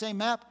 you see the same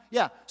map?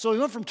 Yeah, so he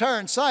went from Tyre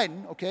and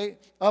Sidon, okay,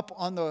 up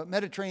on the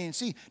Mediterranean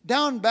Sea,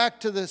 down back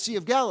to the Sea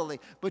of Galilee.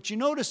 But you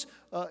notice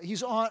he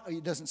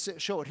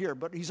doesn't show it here,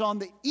 but he's on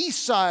the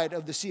east side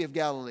of the Sea of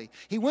Galilee.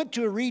 He went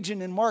to a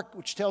region in Mark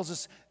which tells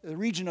us the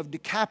region of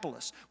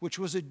Decapolis, which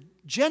was a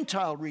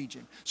Gentile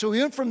region. So he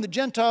went from the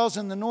Gentiles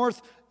in the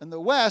north and the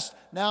west,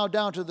 now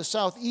down to the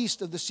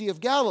southeast of the Sea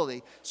of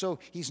Galilee. So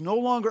he's no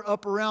longer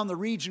up around the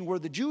region where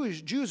the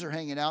Jews are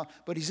hanging out,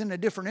 but he's in a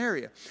different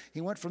area.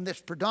 He went from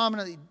this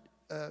predominantly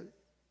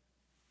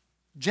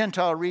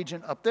Gentile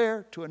region up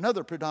there to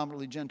another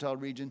predominantly Gentile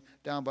region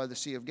down by the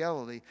Sea of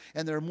Galilee.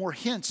 And there are more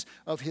hints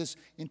of his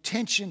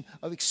intention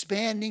of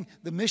expanding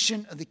the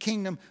mission of the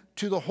kingdom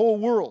to the whole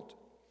world.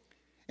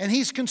 And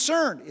he's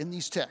concerned in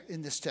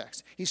this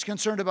text. He's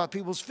concerned about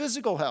people's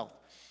physical health.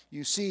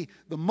 You see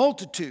the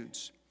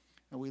multitudes.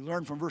 And we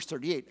learn from verse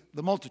 38,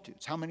 the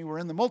multitudes. How many were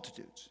in the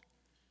multitudes?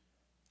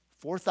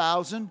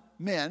 4,000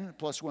 men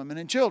plus women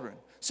and children.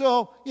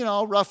 So,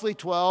 roughly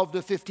 12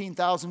 to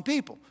 15,000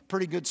 people.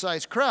 Pretty good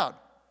sized crowd.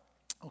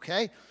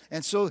 Okay?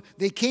 And so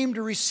they came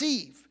to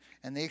receive.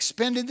 And they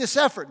expended this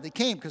effort. They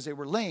came because they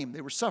were lame,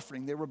 they were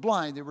suffering, they were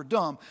blind, they were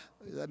dumb.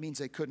 That means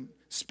they couldn't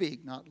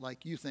speak, not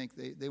like you think.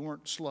 They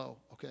weren't slow,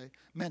 okay,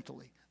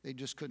 mentally. They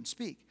just couldn't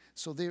speak.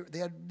 So they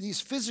had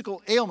these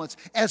physical ailments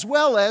as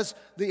well as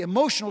the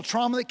emotional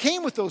trauma that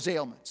came with those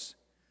ailments.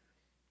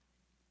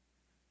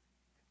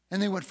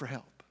 And they went for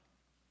help.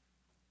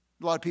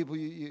 A lot of people,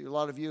 a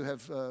lot of you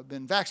have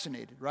been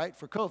vaccinated, right,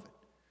 for COVID.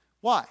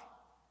 Why?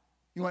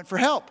 You went for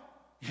help.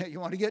 You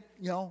want to get,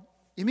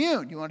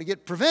 immune. You want to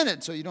get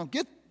prevented so you don't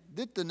get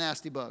the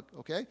nasty bug,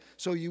 okay?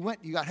 So you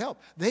got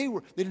help. They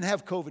didn't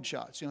have COVID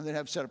shots. They didn't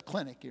have set up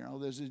clinic.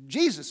 There's a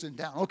Jesus in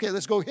town. Okay,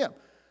 let's go him.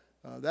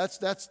 That's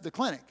the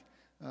clinic.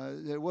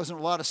 There wasn't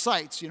a lot of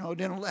sites.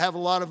 Didn't have a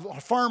lot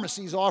of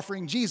pharmacies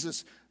offering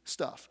Jesus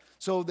stuff.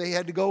 So they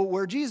had to go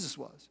where Jesus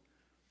was.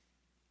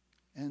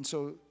 And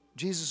so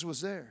Jesus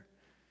was there.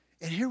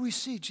 And here we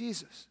see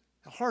Jesus,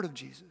 the heart of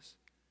Jesus,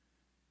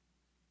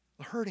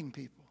 the hurting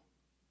people,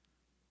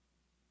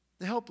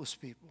 the helpless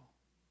people,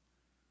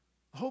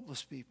 the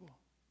hopeless people.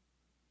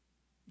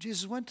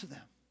 Jesus went to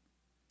them.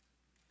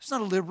 It's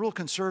not a liberal,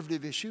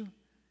 conservative issue.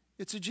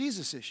 It's a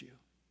Jesus issue.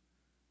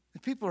 The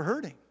people are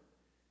hurting.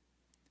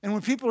 And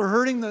when people are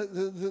hurting,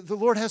 the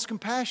Lord has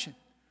compassion.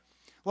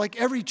 Like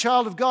every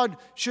child of God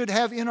should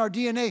have in our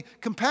DNA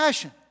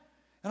compassion.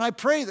 And I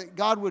pray that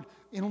God would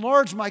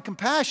enlarge my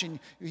compassion.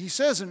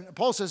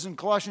 Paul says in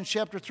Colossians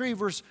chapter 3,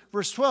 verse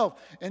 12,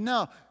 and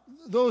now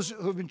those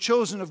who have been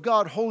chosen of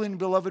God, holy and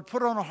beloved,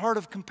 put on a heart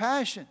of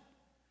compassion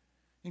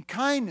and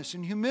kindness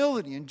and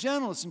humility and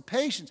gentleness and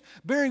patience,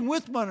 bearing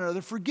with one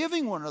another,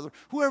 forgiving one another,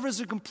 whoever has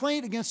a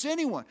complaint against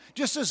anyone.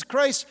 Just as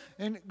Christ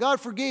and God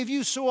forgave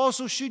you, so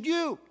also should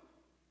you.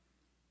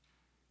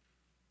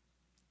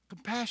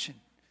 Compassion.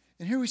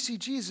 And here we see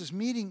Jesus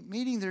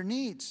meeting their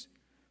needs.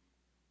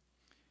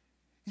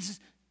 He says,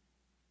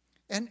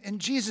 and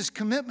Jesus'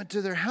 commitment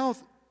to their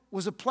health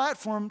was a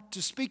platform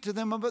to speak to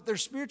them about their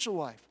spiritual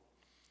life.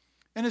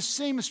 And the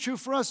same is true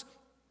for us.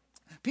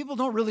 People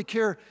don't really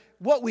care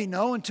what we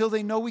know until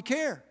they know we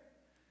care.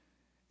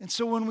 And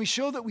so when we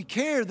show that we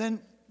care,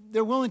 then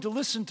they're willing to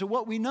listen to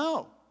what we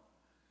know.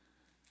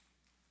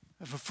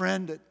 I have a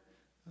friend that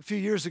a few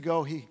years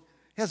ago, he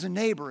has a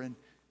neighbor, and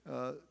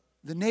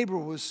the neighbor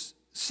was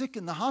sick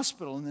in the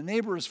hospital, and the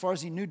neighbor, as far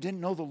as he knew,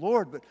 didn't know the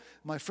Lord, but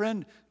my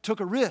friend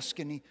took a risk,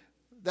 and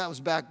that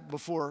was back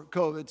before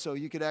COVID, so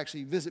you could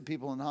actually visit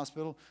people in the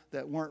hospital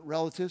that weren't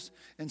relatives.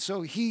 And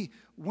so he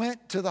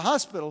went to the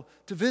hospital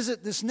to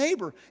visit this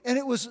neighbor, and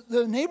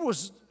the neighbor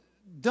was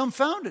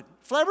dumbfounded,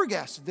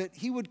 flabbergasted that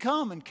he would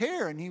come and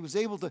care, and he was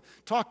able to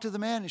talk to the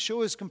man and show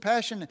his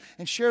compassion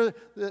and share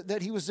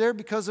that he was there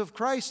because of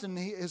Christ and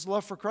his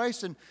love for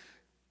Christ. And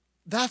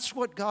that's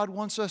what God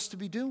wants us to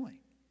be doing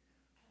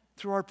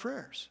through our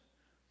prayers,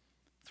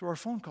 through our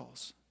phone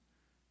calls,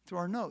 through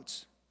our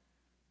notes,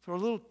 through our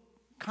little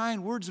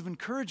kind words of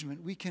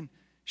encouragement. We can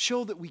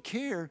show that we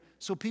care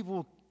so people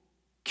will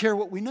care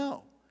what we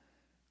know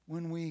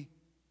when we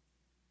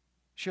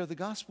share the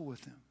gospel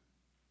with them.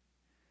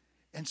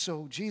 And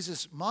so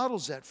Jesus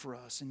models that for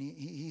us, and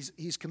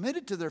he's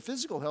committed to their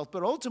physical health,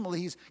 but ultimately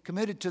he's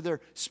committed to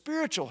their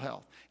spiritual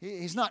health.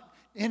 He's not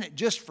in it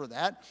just for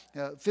that,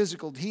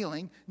 physical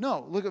healing.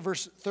 No, look at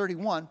verse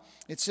 31.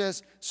 It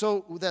says,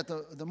 so that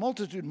the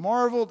multitude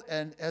marveled,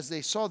 and as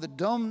they saw the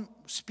dumb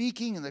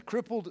speaking, and the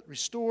crippled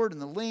restored,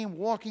 and the lame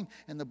walking,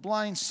 and the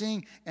blind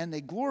seeing, and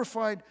they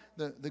glorified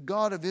the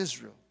God of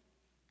Israel.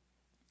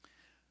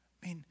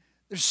 I mean,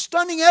 there's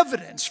stunning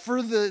evidence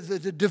for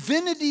the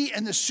divinity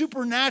and the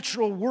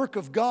supernatural work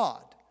of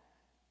God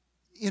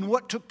in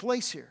what took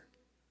place here.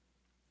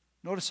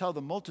 Notice how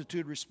the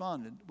multitude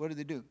responded. What did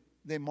they do?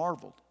 They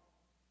marveled.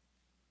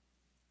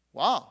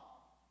 Wow.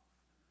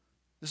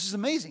 This is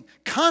amazing.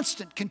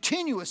 Constant,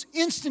 continuous,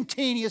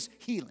 instantaneous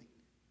healing.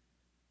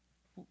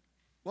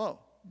 Whoa,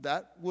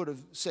 that would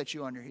have set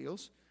you on your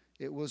heels.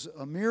 It was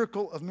a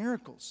miracle of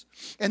miracles.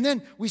 And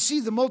then we see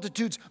the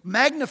multitudes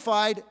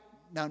magnified.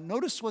 Now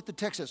notice what the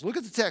text says. Look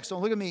at the text.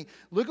 Don't look at me.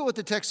 Look at what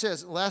the text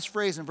says. The last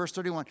phrase in verse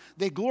 31.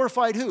 They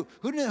glorified who?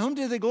 Whom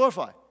did they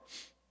glorify?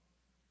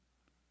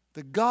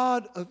 The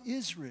God of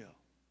Israel.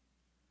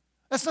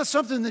 That's not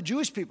something the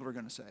Jewish people are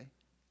going to say.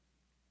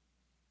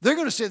 They're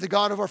going to say the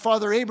God of our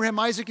father Abraham,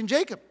 Isaac, and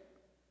Jacob.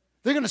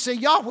 They're going to say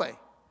Yahweh.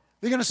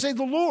 They're going to say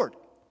the Lord.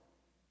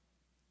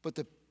 But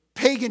the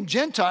pagan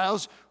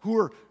Gentiles who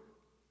are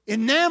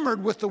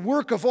enamored with the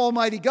work of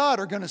Almighty God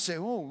are going to say,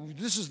 oh,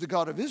 this is the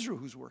God of Israel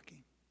who's working.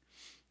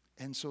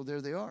 And so there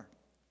they are,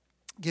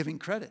 giving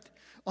credit.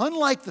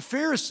 Unlike the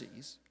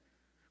Pharisees,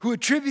 who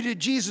attributed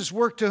Jesus'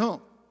 work to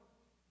whom?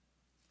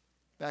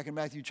 Back in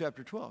Matthew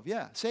chapter 12.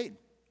 Yeah, Satan.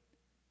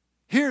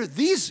 Here,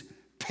 these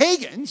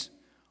pagans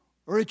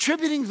are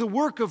attributing the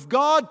work of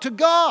God to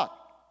God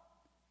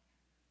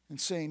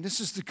and saying, this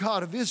is the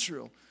God of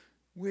Israel.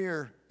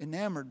 We're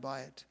enamored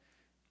by it.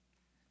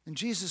 And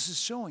Jesus is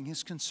showing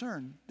his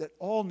concern that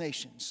all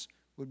nations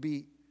would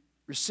be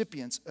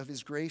recipients of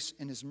his grace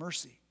and his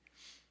mercy.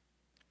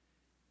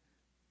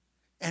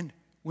 And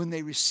when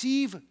they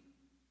receive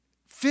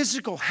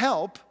physical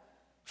help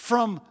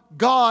from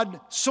God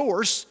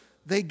source,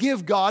 they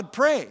give God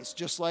praise,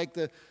 just like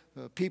the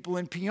people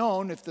in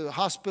Pion. If the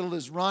hospital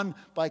is run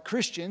by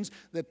Christians,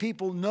 the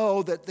people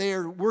know that they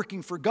are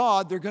working for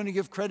God, they're going to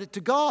give credit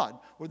to God,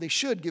 or they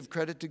should give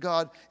credit to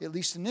God, at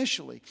least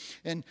initially.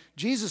 And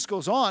Jesus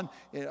goes on,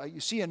 you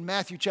see in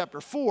Matthew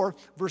chapter 4,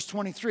 verse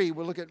 23,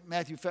 we'll look at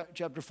Matthew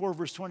chapter 4,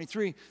 verse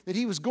 23, that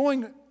he was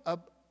going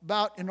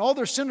about in all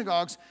their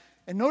synagogues,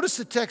 and notice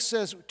the text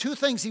says two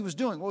things he was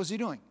doing. What was he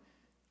doing?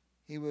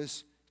 He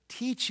was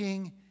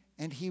teaching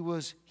and he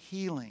was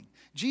healing.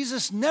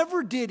 Jesus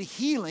never did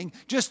healing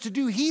just to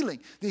do healing.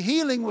 The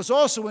healing was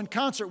also in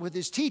concert with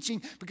his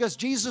teaching because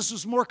Jesus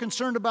was more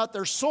concerned about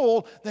their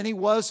soul than he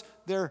was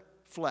their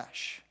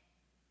flesh.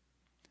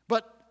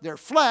 But their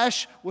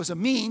flesh was a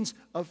means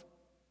of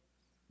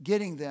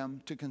getting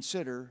them to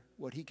consider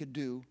what he could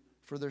do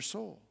for their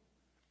soul.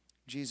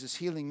 Jesus'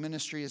 healing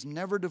ministry is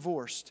never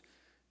divorced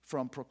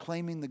from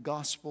proclaiming the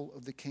gospel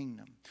of the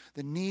kingdom.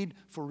 The need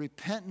for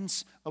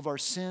repentance of our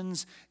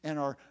sins and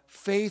our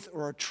faith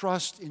or our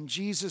trust in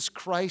Jesus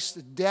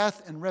Christ's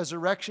death and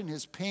resurrection,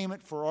 his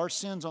payment for our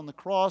sins on the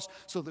cross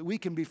so that we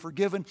can be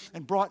forgiven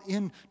and brought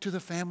into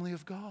the family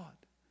of God.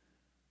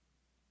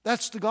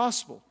 That's the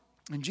gospel.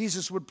 And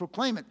Jesus would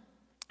proclaim it.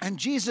 And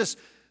Jesus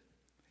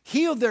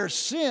healed their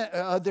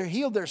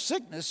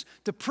sickness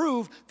to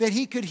prove that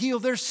he could heal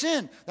their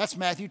sin. That's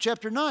Matthew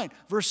chapter 9,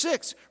 verse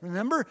 6.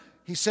 Remember,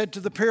 he said to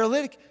the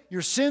paralytic,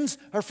 your sins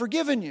are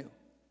forgiven you.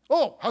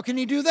 Oh, how can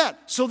he do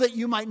that? So that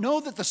you might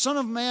know that the Son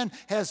of Man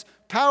has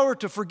power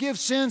to forgive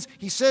sins,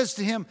 he says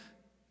to him,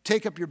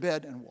 take up your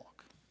bed and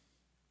walk.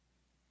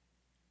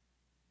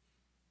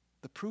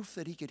 The proof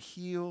that he could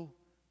heal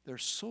their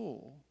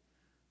soul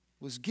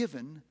was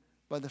given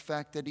by the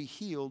fact that he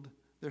healed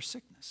their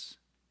sickness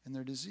and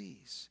their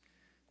disease.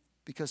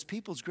 Because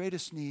people's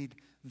greatest need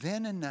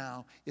then and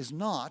now is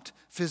not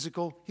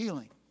physical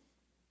healing.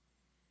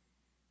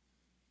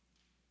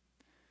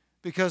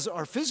 Because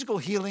our physical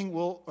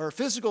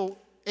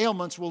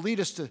ailments will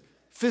lead us to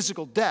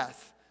physical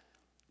death,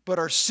 but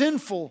our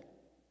sinful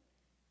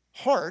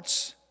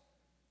hearts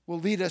will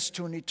lead us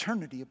to an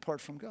eternity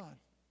apart from God.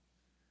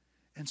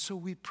 And so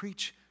we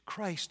preach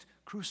Christ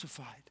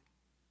crucified.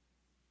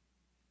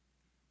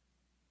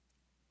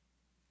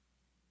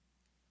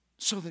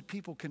 So that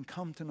people can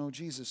come to know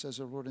Jesus as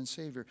our Lord and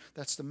Savior.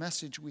 That's the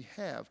message we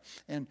have.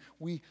 And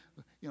we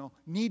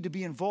need to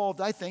be involved,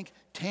 I think,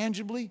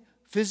 tangibly,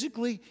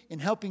 physically, in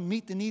helping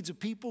meet the needs of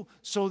people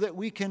so that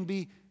we can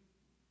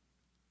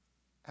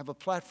have a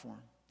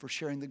platform for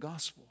sharing the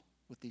gospel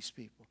with these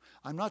people.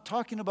 I'm not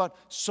talking about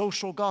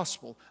social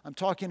gospel. I'm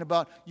talking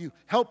about you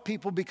help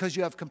people because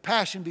you have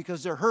compassion,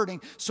 because they're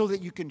hurting, so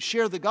that you can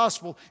share the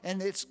gospel,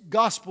 and it's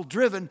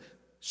gospel-driven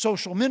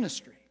social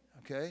ministry,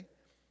 okay?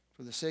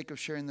 For the sake of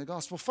sharing the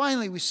gospel.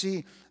 Finally, we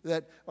see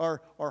that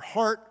our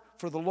heart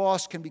for the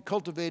lost can be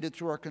cultivated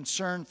through our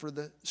concern for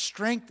the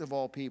strength of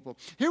all people.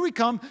 Here we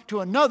come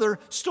to another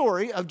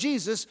story of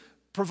Jesus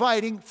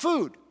providing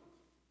food.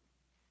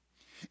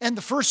 And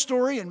the first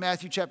story in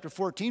Matthew chapter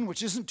 14,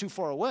 which isn't too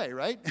far away,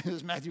 right? It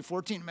was Matthew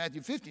 14 and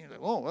Matthew 15. Like,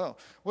 oh, well,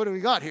 what do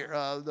we got here?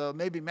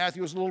 Maybe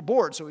Matthew was a little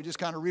bored, so he just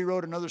kind of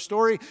rewrote another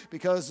story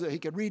because he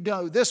could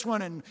redo this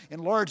one and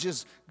enlarge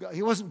his...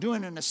 He wasn't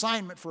doing an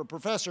assignment for a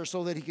professor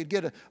so that he could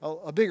get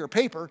a bigger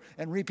paper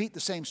and repeat the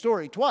same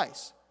story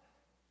twice.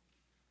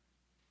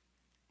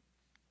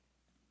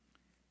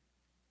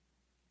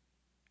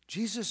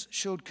 Jesus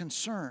showed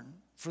concern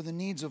for the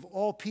needs of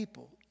all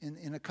people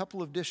in a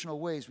couple of additional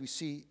ways we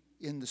see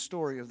in the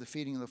story of the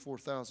feeding of the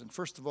 4,000.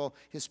 First of all,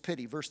 his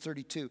pity, verse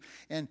 32.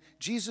 And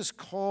Jesus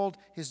called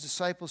his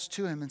disciples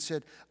to him and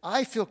said,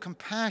 I feel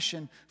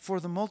compassion for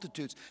the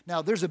multitudes.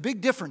 Now, there's a big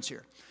difference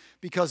here,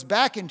 because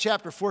back in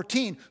chapter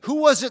 14,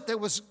 who was it that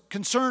was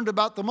concerned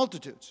about the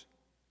multitudes?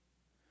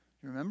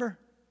 You remember?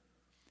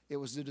 It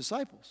was the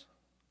disciples.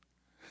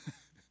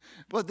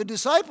 But the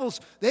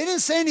disciples, they didn't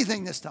say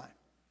anything this time.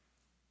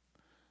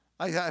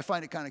 I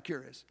find it kind of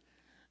curious,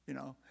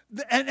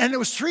 And it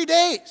was 3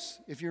 days.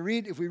 If we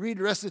read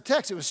the rest of the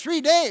text, it was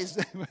 3 days.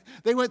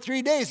 They went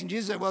 3 days, and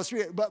Jesus said, well, 3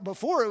 days. But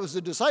before it was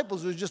the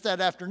disciples, it was just that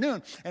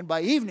afternoon. And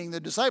by evening, the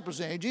disciples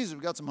saying, hey, Jesus,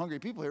 we've got some hungry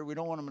people here. We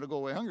don't want them to go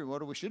away hungry.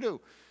 What do we should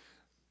do?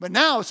 But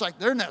now it's like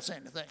they're not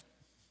saying anything.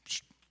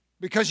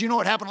 Because you know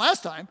what happened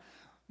last time?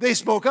 They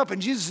spoke up,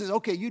 and Jesus says,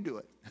 okay, you do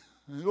it.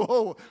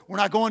 Oh, we're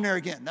not going there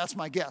again. That's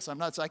my guess.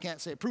 I can't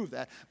say prove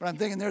that, but I'm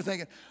thinking they're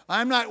thinking,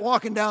 I'm not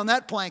walking down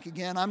that plank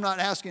again. I'm not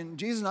asking,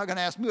 Jesus is not going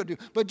to ask me what to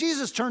do. But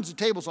Jesus turns the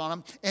tables on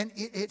them, and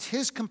it's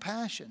his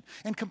compassion.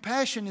 And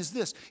compassion is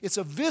this. It's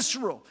a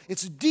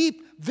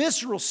deep,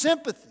 visceral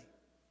sympathy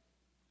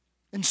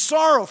and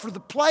sorrow for the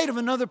plight of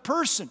another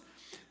person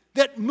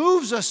that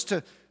moves us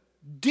to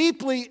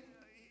deeply,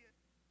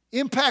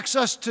 impacts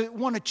us to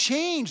want to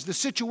change the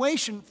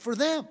situation for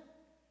them.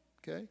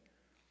 Okay?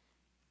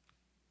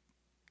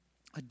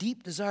 A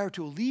deep desire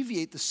to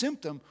alleviate the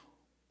symptom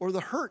or the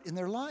hurt in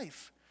their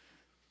life.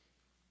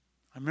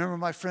 I remember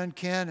my friend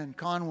Ken and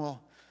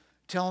Conwell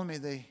telling me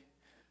they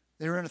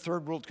were in a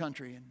third world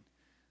country and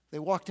they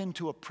walked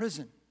into a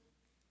prison.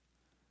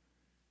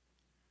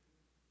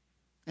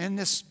 And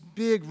this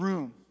big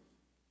room,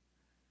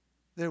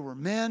 there were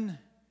men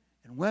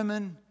and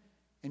women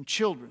and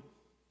children,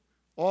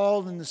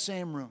 all in the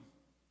same room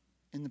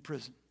in the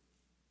prison.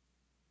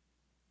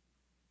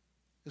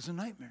 It was a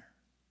nightmare.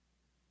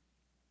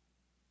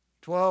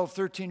 12,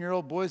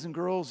 13-year-old boys and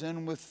girls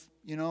in with,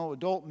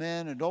 adult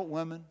men, adult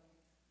women.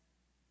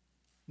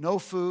 No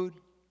food.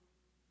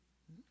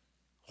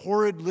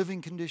 Horrid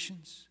living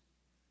conditions.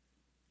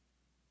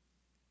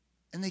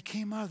 And they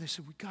came out, they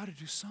said, we got to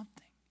do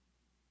something.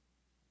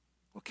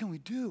 What can we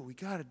do? We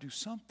got to do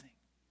something.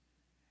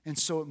 And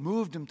so it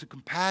moved them to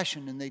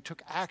compassion, and they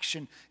took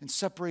action and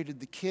separated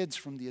the kids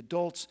from the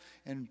adults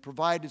and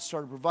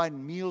started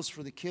providing meals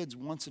for the kids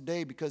once a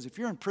day, because if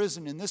you're in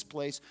prison in this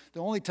place, the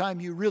only time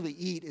you really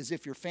eat is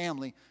if your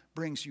family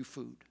brings you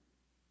food.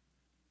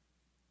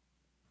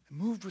 It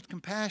moved with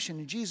compassion,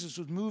 and Jesus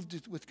was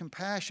moved with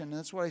compassion. And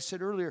that's why I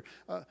said earlier,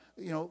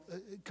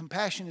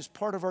 compassion is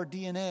part of our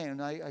DNA.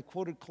 And I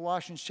quoted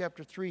Colossians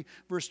chapter 3,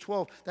 verse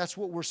 12. That's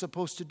what we're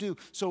supposed to do.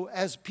 So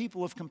as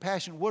people of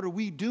compassion, what are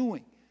we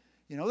doing?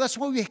 That's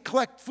why we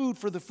collect food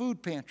for the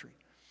food pantry.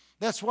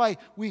 That's why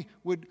we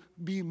would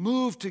be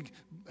moved to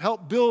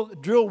help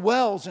drill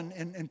wells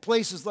in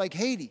places like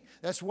Haiti.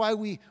 That's why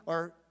we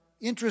are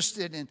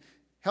interested in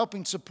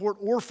helping support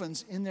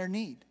orphans in their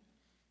need.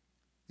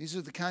 These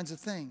are the kinds of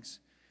things.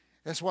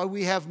 That's why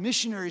we have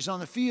missionaries on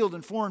the field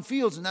in foreign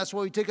fields, and that's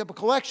why we take up a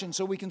collection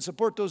so we can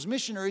support those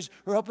missionaries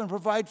who are helping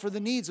provide for the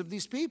needs of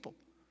these people.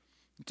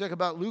 You talk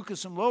about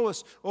Lucas and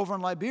Lois over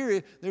in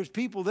Liberia, there's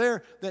people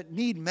there that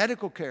need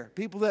medical care,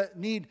 people that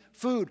need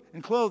food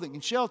and clothing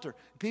and shelter,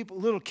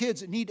 little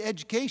kids that need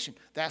education.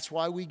 That's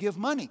why we give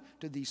money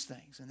to these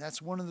things. And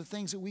that's one of the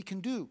things that we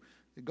can do,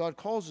 that God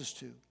calls us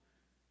to.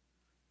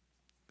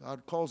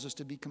 God calls us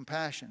to be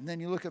compassionate. And then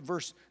you look at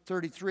verse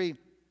 33,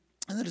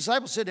 and the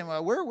disciples said to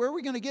him, where are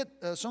we going to get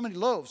so many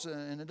loaves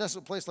in a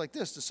desolate place like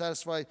this to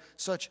satisfy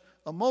such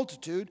a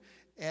multitude?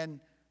 And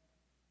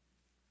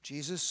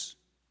Jesus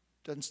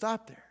doesn't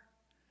stop there.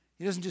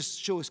 He doesn't just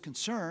show his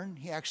concern.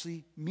 He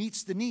actually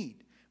meets the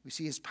need. We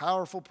see his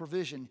powerful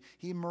provision.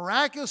 He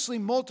miraculously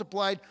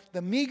multiplied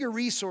the meager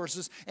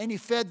resources, and he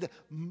fed the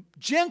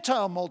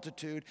Gentile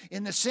multitude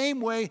in the same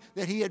way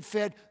that he had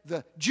fed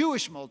the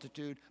Jewish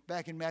multitude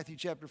back in Matthew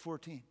chapter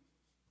 14.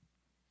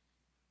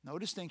 No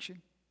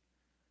distinction.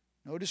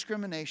 No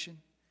discrimination.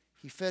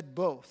 He fed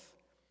both.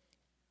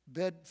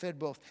 Fed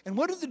both. And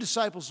what did the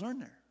disciples learn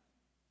there?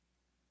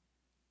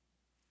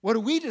 What do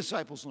we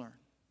disciples learn?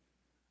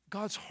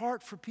 God's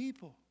heart for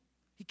people.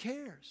 He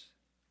cares.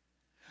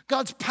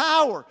 God's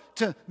power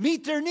to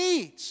meet their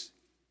needs.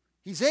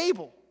 He's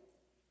able.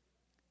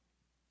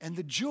 And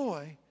the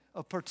joy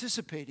of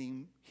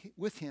participating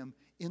with him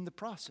in the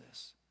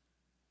process.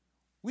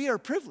 We are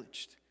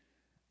privileged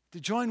to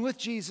join with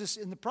Jesus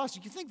in the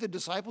process. You think the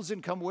disciples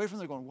didn't come away from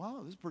there going, wow,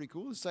 this is pretty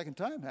cool. This is the second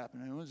time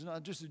happening. It's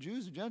not just the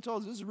Jews, the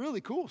Gentiles. This is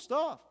really cool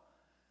stuff.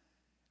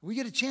 We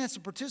get a chance to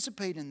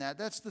participate in that.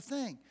 That's the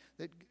thing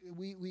that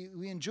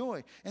we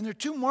enjoy. And there are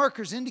two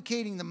markers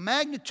indicating the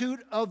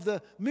magnitude of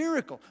the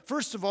miracle.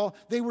 First of all,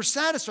 they were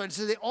satisfied. It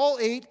says they all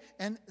ate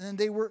and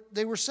they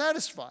were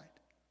satisfied.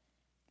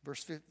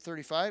 Verse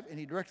 35, and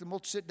he directed the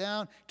multitude to sit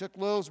down, took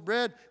loaves of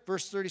bread.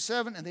 Verse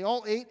 37, and they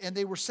all ate and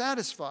they were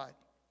satisfied.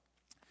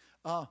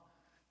 Now,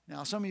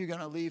 some of you are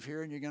going to leave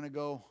here and you're going to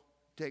go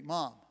take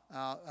mom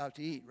out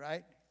to eat,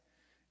 right?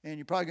 And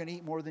you're probably going to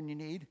eat more than you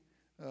need.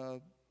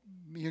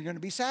 You're going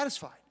to be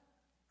satisfied,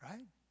 right?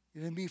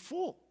 You're going to be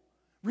full,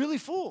 really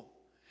full.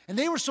 And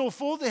they were so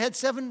full, they had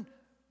 7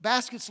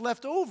 baskets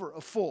left over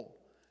of full,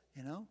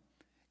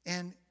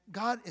 And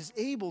God is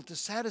able to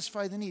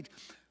satisfy the need.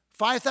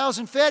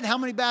 5,000 fed, how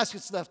many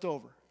baskets left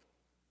over?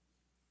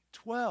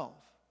 12.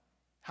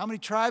 How many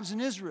tribes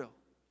in Israel?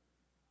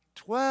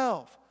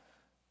 12.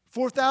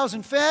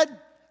 4,000 fed,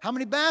 how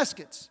many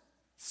baskets?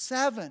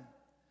 7.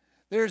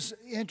 There's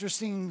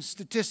interesting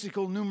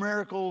statistical,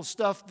 numerical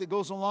stuff that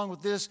goes along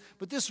with this,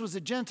 but this was a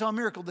Gentile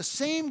miracle. The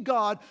same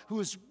God who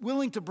is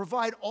willing to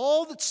provide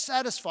all that's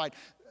satisfied,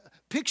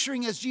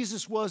 picturing as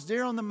Jesus was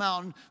there on the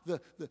mountain,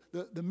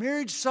 the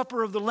marriage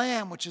supper of the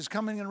Lamb, which is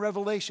coming in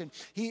Revelation.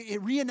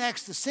 It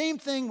reenacts the same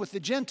thing with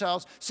the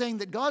Gentiles, saying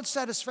that God's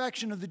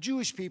satisfaction of the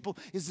Jewish people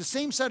is the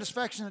same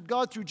satisfaction that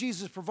God through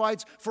Jesus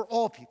provides for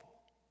all people.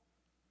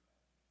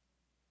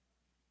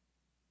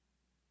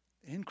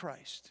 In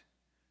Christ,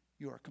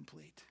 you are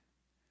complete,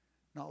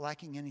 not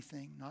lacking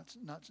anything,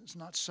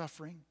 not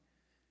suffering.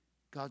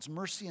 God's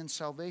mercy and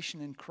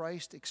salvation in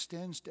Christ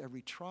extends to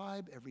every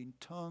tribe, every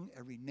tongue,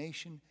 every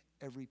nation,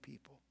 every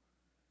people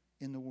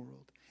in the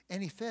world.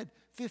 And he fed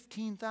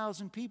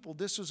 15,000 people.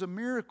 This was a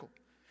miracle.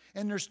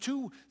 And there's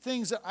 2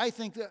 things that I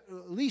think, that,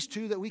 at least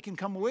 2, that we can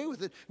come away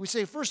with it. We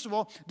say, first of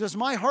all, does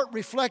my heart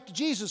reflect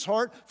Jesus'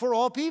 heart for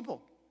all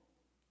people?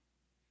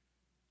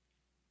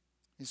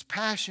 His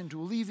passion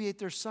to alleviate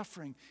their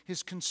suffering,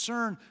 his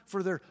concern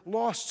for their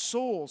lost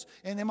souls.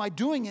 And am I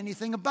doing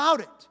anything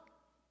about it?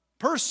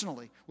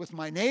 Personally, with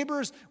my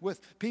neighbors, with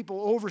people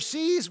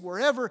overseas,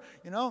 wherever,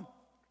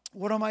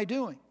 what am I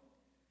doing?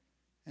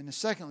 And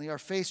secondly, our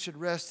faith should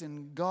rest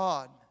in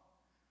God,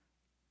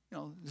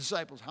 the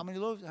disciples, how many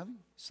loaves?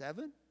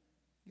 7?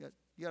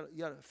 You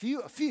got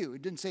a few.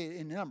 It didn't say it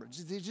in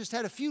numbers. They just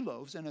had a few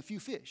loaves and a few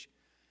fish.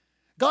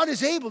 God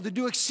is able to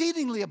do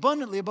exceedingly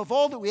abundantly above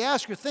all that we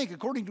ask or think,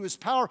 according to his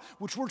power,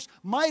 which works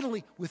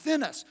mightily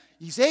within us.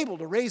 He's able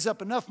to raise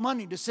up enough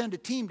money to send a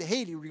team to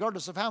Haiti,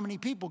 regardless of how many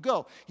people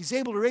go. He's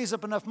able to raise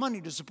up enough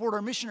money to support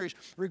our missionaries,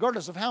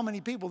 regardless of how many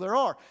people there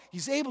are.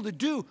 He's able to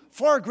do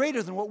far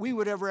greater than what we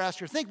would ever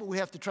ask or think, but we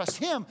have to trust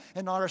him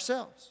and not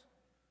ourselves.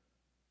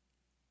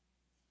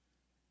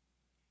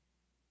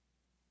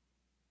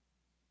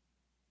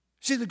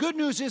 See, the good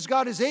news is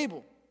God is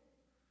able.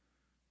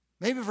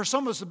 Maybe for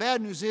some of us, the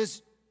bad news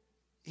is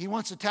he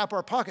wants to tap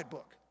our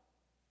pocketbook.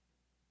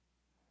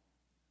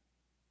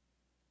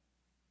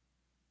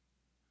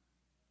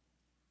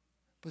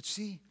 But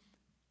see,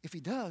 if he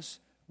does,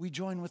 we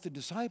join with the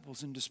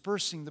disciples in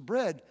dispersing the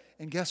bread,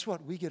 and guess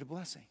what? We get a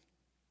blessing.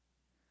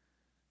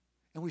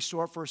 And we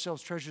store up for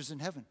ourselves treasures in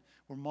heaven,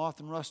 where moth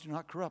and rust do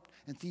not corrupt,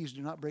 and thieves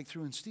do not break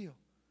through and steal.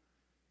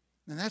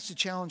 And that's the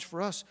challenge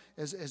for us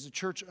as a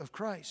church of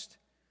Christ.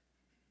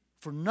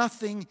 For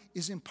nothing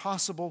is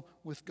impossible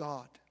with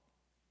God.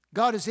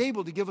 God is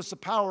able to give us the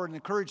power and the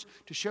courage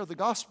to share the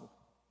gospel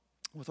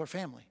with our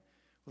family,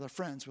 with our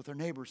friends, with our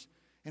neighbors,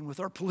 and with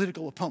our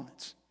political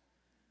opponents,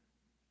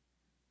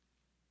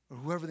 or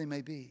whoever they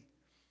may be.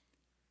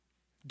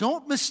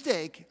 Don't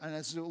mistake, and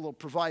that's a little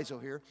proviso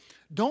here,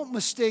 don't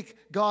mistake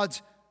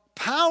God's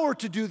power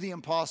to do the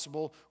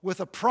impossible with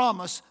a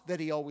promise that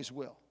he always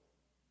will.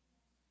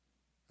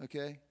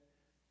 Okay?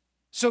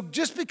 So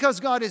just because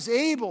God is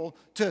able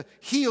to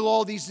heal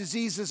all these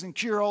diseases and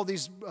cure all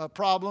these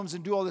problems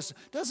and do all this,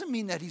 doesn't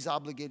mean that he's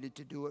obligated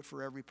to do it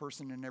for every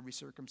person in every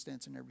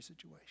circumstance in every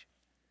situation.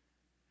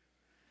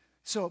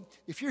 So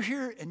if you're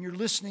here and you're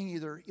listening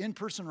either in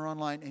person or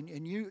online,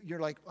 and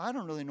you're like, I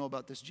don't really know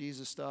about this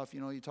Jesus stuff.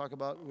 You talk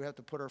about we have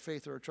to put our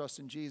faith or our trust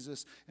in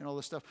Jesus and all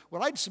this stuff.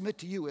 What I'd submit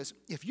to you is,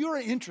 if you're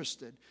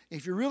interested,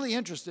 if you're really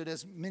interested,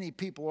 as many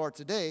people are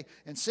today,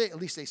 and at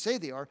least they say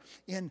they are,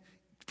 in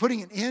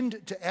putting an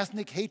end to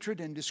ethnic hatred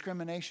and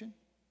discrimination,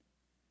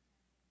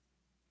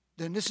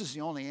 then this is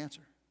the only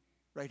answer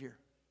right here,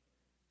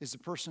 is the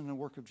person and the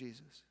work of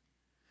Jesus.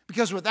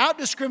 Because without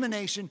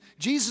discrimination,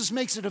 Jesus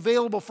makes it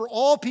available for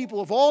all people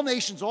of all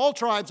nations, all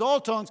tribes,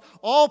 all tongues,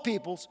 all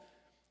peoples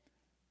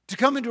to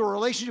come into a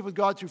relationship with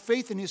God through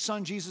faith in his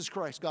Son, Jesus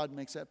Christ. God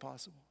makes that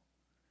possible.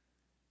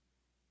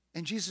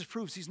 And Jesus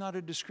proves he's not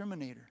a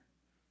discriminator.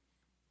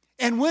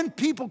 And when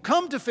people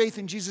come to faith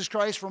in Jesus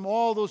Christ from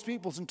all those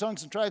peoples and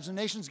tongues and tribes and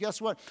nations, guess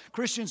what?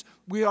 Christians,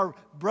 we are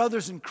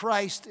brothers in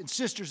Christ and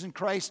sisters in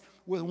Christ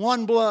with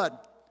one blood,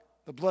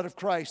 the blood of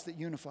Christ that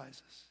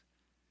unifies us.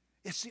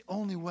 It's the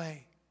only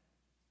way.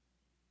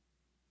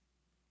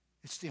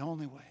 It's the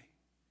only way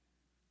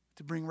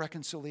to bring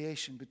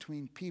reconciliation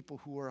between people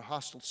who are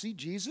hostile. See,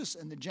 Jesus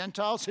and the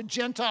Gentiles, a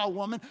Gentile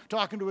woman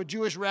talking to a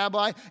Jewish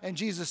rabbi, and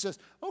Jesus says,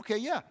 okay,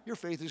 yeah, your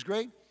faith is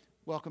great.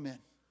 Welcome in.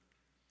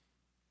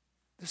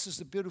 This is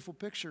the beautiful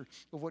picture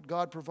of what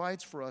God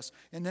provides for us.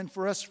 And then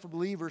for us, for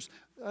believers,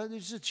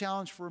 there's a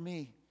challenge for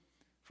me,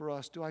 for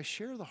us. Do I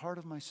share the heart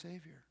of my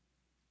Savior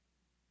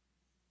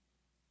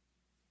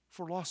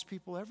for lost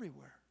people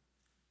everywhere?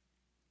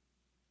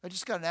 I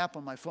just got an app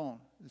on my phone.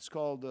 It's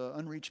called the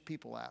Unreached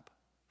People app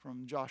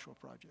from Joshua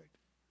Project.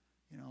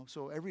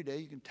 So every day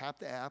you can tap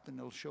the app and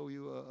it'll show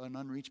you an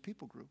unreached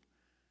people group.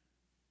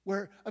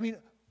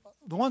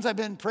 The ones I've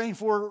been praying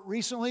for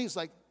recently is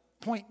like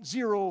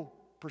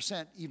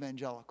 0.0%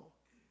 evangelical.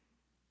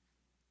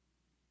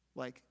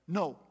 Like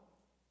no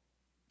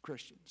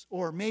Christians.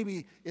 Or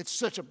maybe it's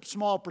such a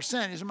small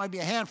percentage, it might be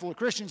a handful of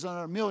Christians on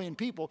 1 million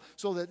people,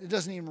 so that it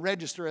doesn't even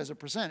register as a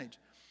percentage.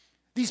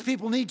 These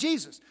people need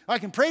Jesus. I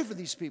can pray for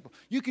these people.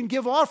 You can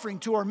give offering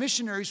to our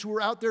missionaries who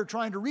are out there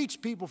trying to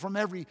reach people from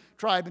every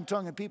tribe and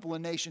tongue and people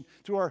and nation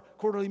through our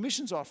quarterly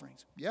missions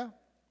offerings. Yeah,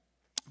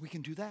 we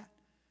can do that.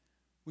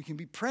 We can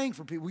be praying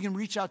for people. We can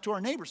reach out to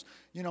our neighbors.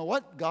 You know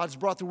what? God's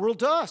brought the world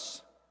to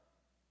us.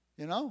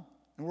 And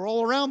we're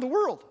all around the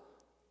world.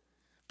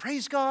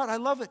 Praise God. I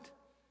love it.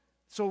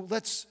 So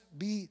let's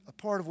be a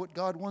part of what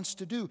God wants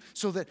to do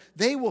so that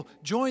they will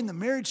join the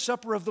marriage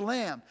supper of the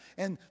Lamb.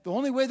 And the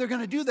only way they're going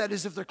to do that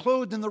is if they're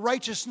clothed in the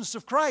righteousness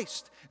of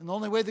Christ. And the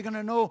only way they're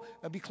going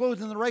to be clothed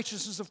in the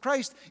righteousness of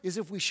Christ is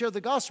if we share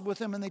the gospel with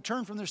them and they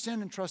turn from their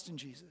sin and trust in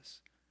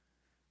Jesus.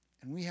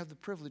 And we have the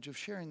privilege of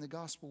sharing the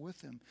gospel with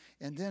them.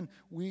 And then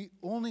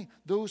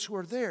those who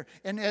are there.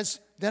 And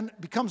then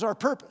becomes our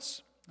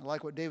purpose. I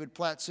like what David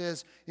Platt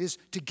says, is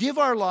to give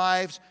our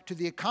lives to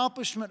the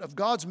accomplishment of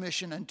God's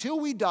mission until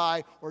we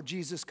die or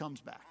Jesus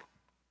comes back.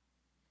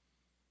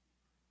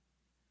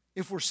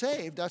 If we're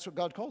saved, that's what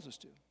God calls us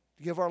to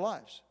give our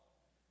lives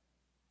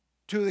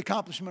to the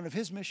accomplishment of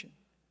his mission,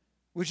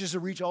 which is to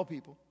reach all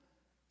people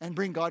and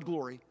bring God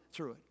glory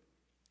through it.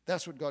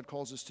 That's what God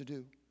calls us to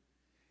do.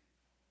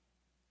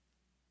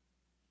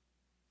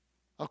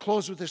 I'll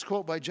close with this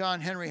quote by John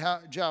Henry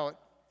Jowett.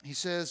 He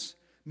says,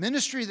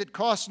 "Ministry that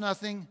costs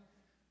nothing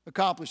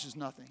accomplishes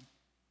nothing.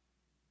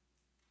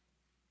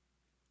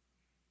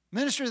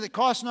 Ministry that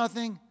costs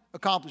nothing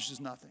accomplishes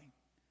nothing.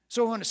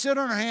 So we want to sit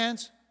on our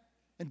hands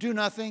and do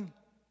nothing.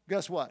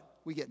 Guess what?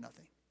 We get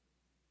nothing.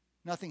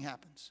 Nothing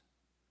happens.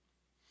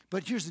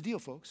 But here's the deal,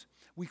 folks.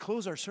 We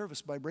close our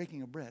service by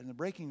breaking of bread. And the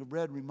breaking of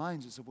bread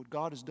reminds us of what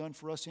God has done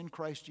for us in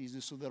Christ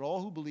Jesus so that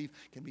all who believe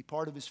can be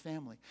part of His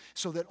family.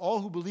 So that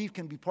all who believe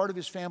can be part of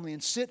His family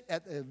and sit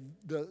at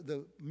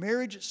the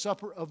marriage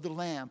supper of the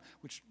Lamb,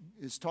 which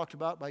is talked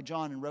about by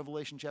John in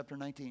Revelation chapter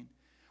 19.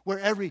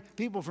 Where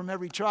people from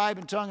every tribe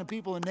and tongue and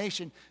people and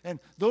nation, and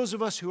those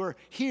of us who are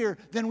here,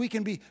 then we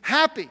can be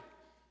happy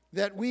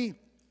that we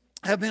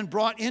have been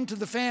brought into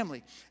the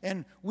family.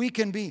 And we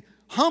can be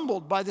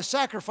humbled by the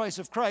sacrifice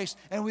of Christ,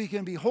 and we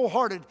can be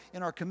wholehearted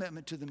in our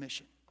commitment to the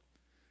mission.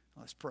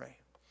 Let's pray.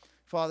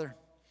 Father,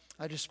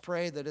 I just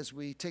pray that as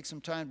we take some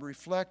time to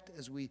reflect,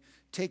 as we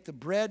take the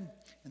bread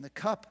and the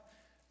cup,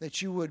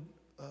 that you would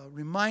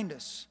remind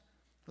us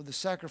of the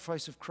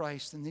sacrifice of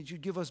Christ, and that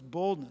you'd give us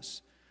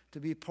boldness to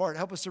be a part.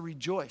 Help us to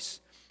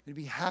rejoice and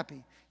be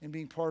happy in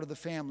being part of the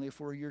family if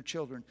we're your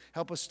children.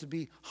 Help us to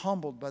be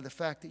humbled by the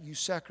fact that you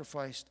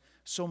sacrificed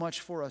so much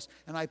for us.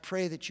 And I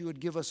pray that you would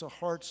give us a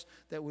hearts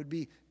that would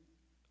be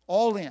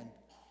all in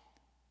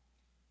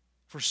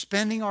for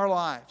spending our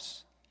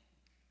lives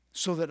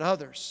so that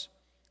others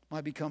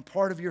might become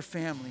part of your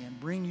family and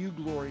bring you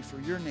glory. For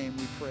your name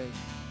we pray.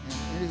 And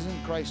it is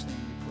in Christ's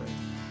name we pray.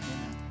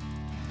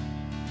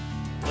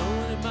 Amen.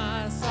 Alone in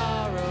my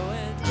sorrow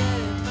and dead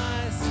in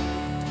my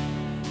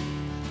sin,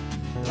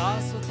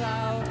 lost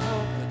without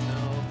hope and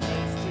no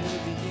place to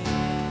begin.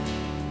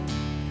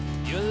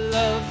 Your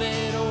love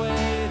made a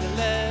way to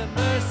let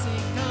mercy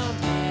come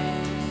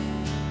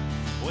in.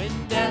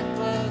 When death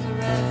was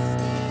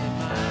arrested,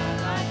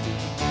 my life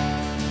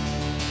began.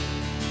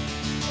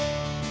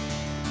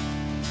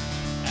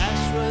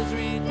 Ash was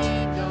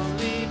redeemed,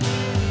 only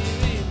beauty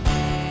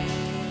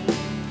remained.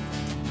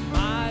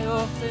 My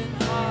orphan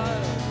heart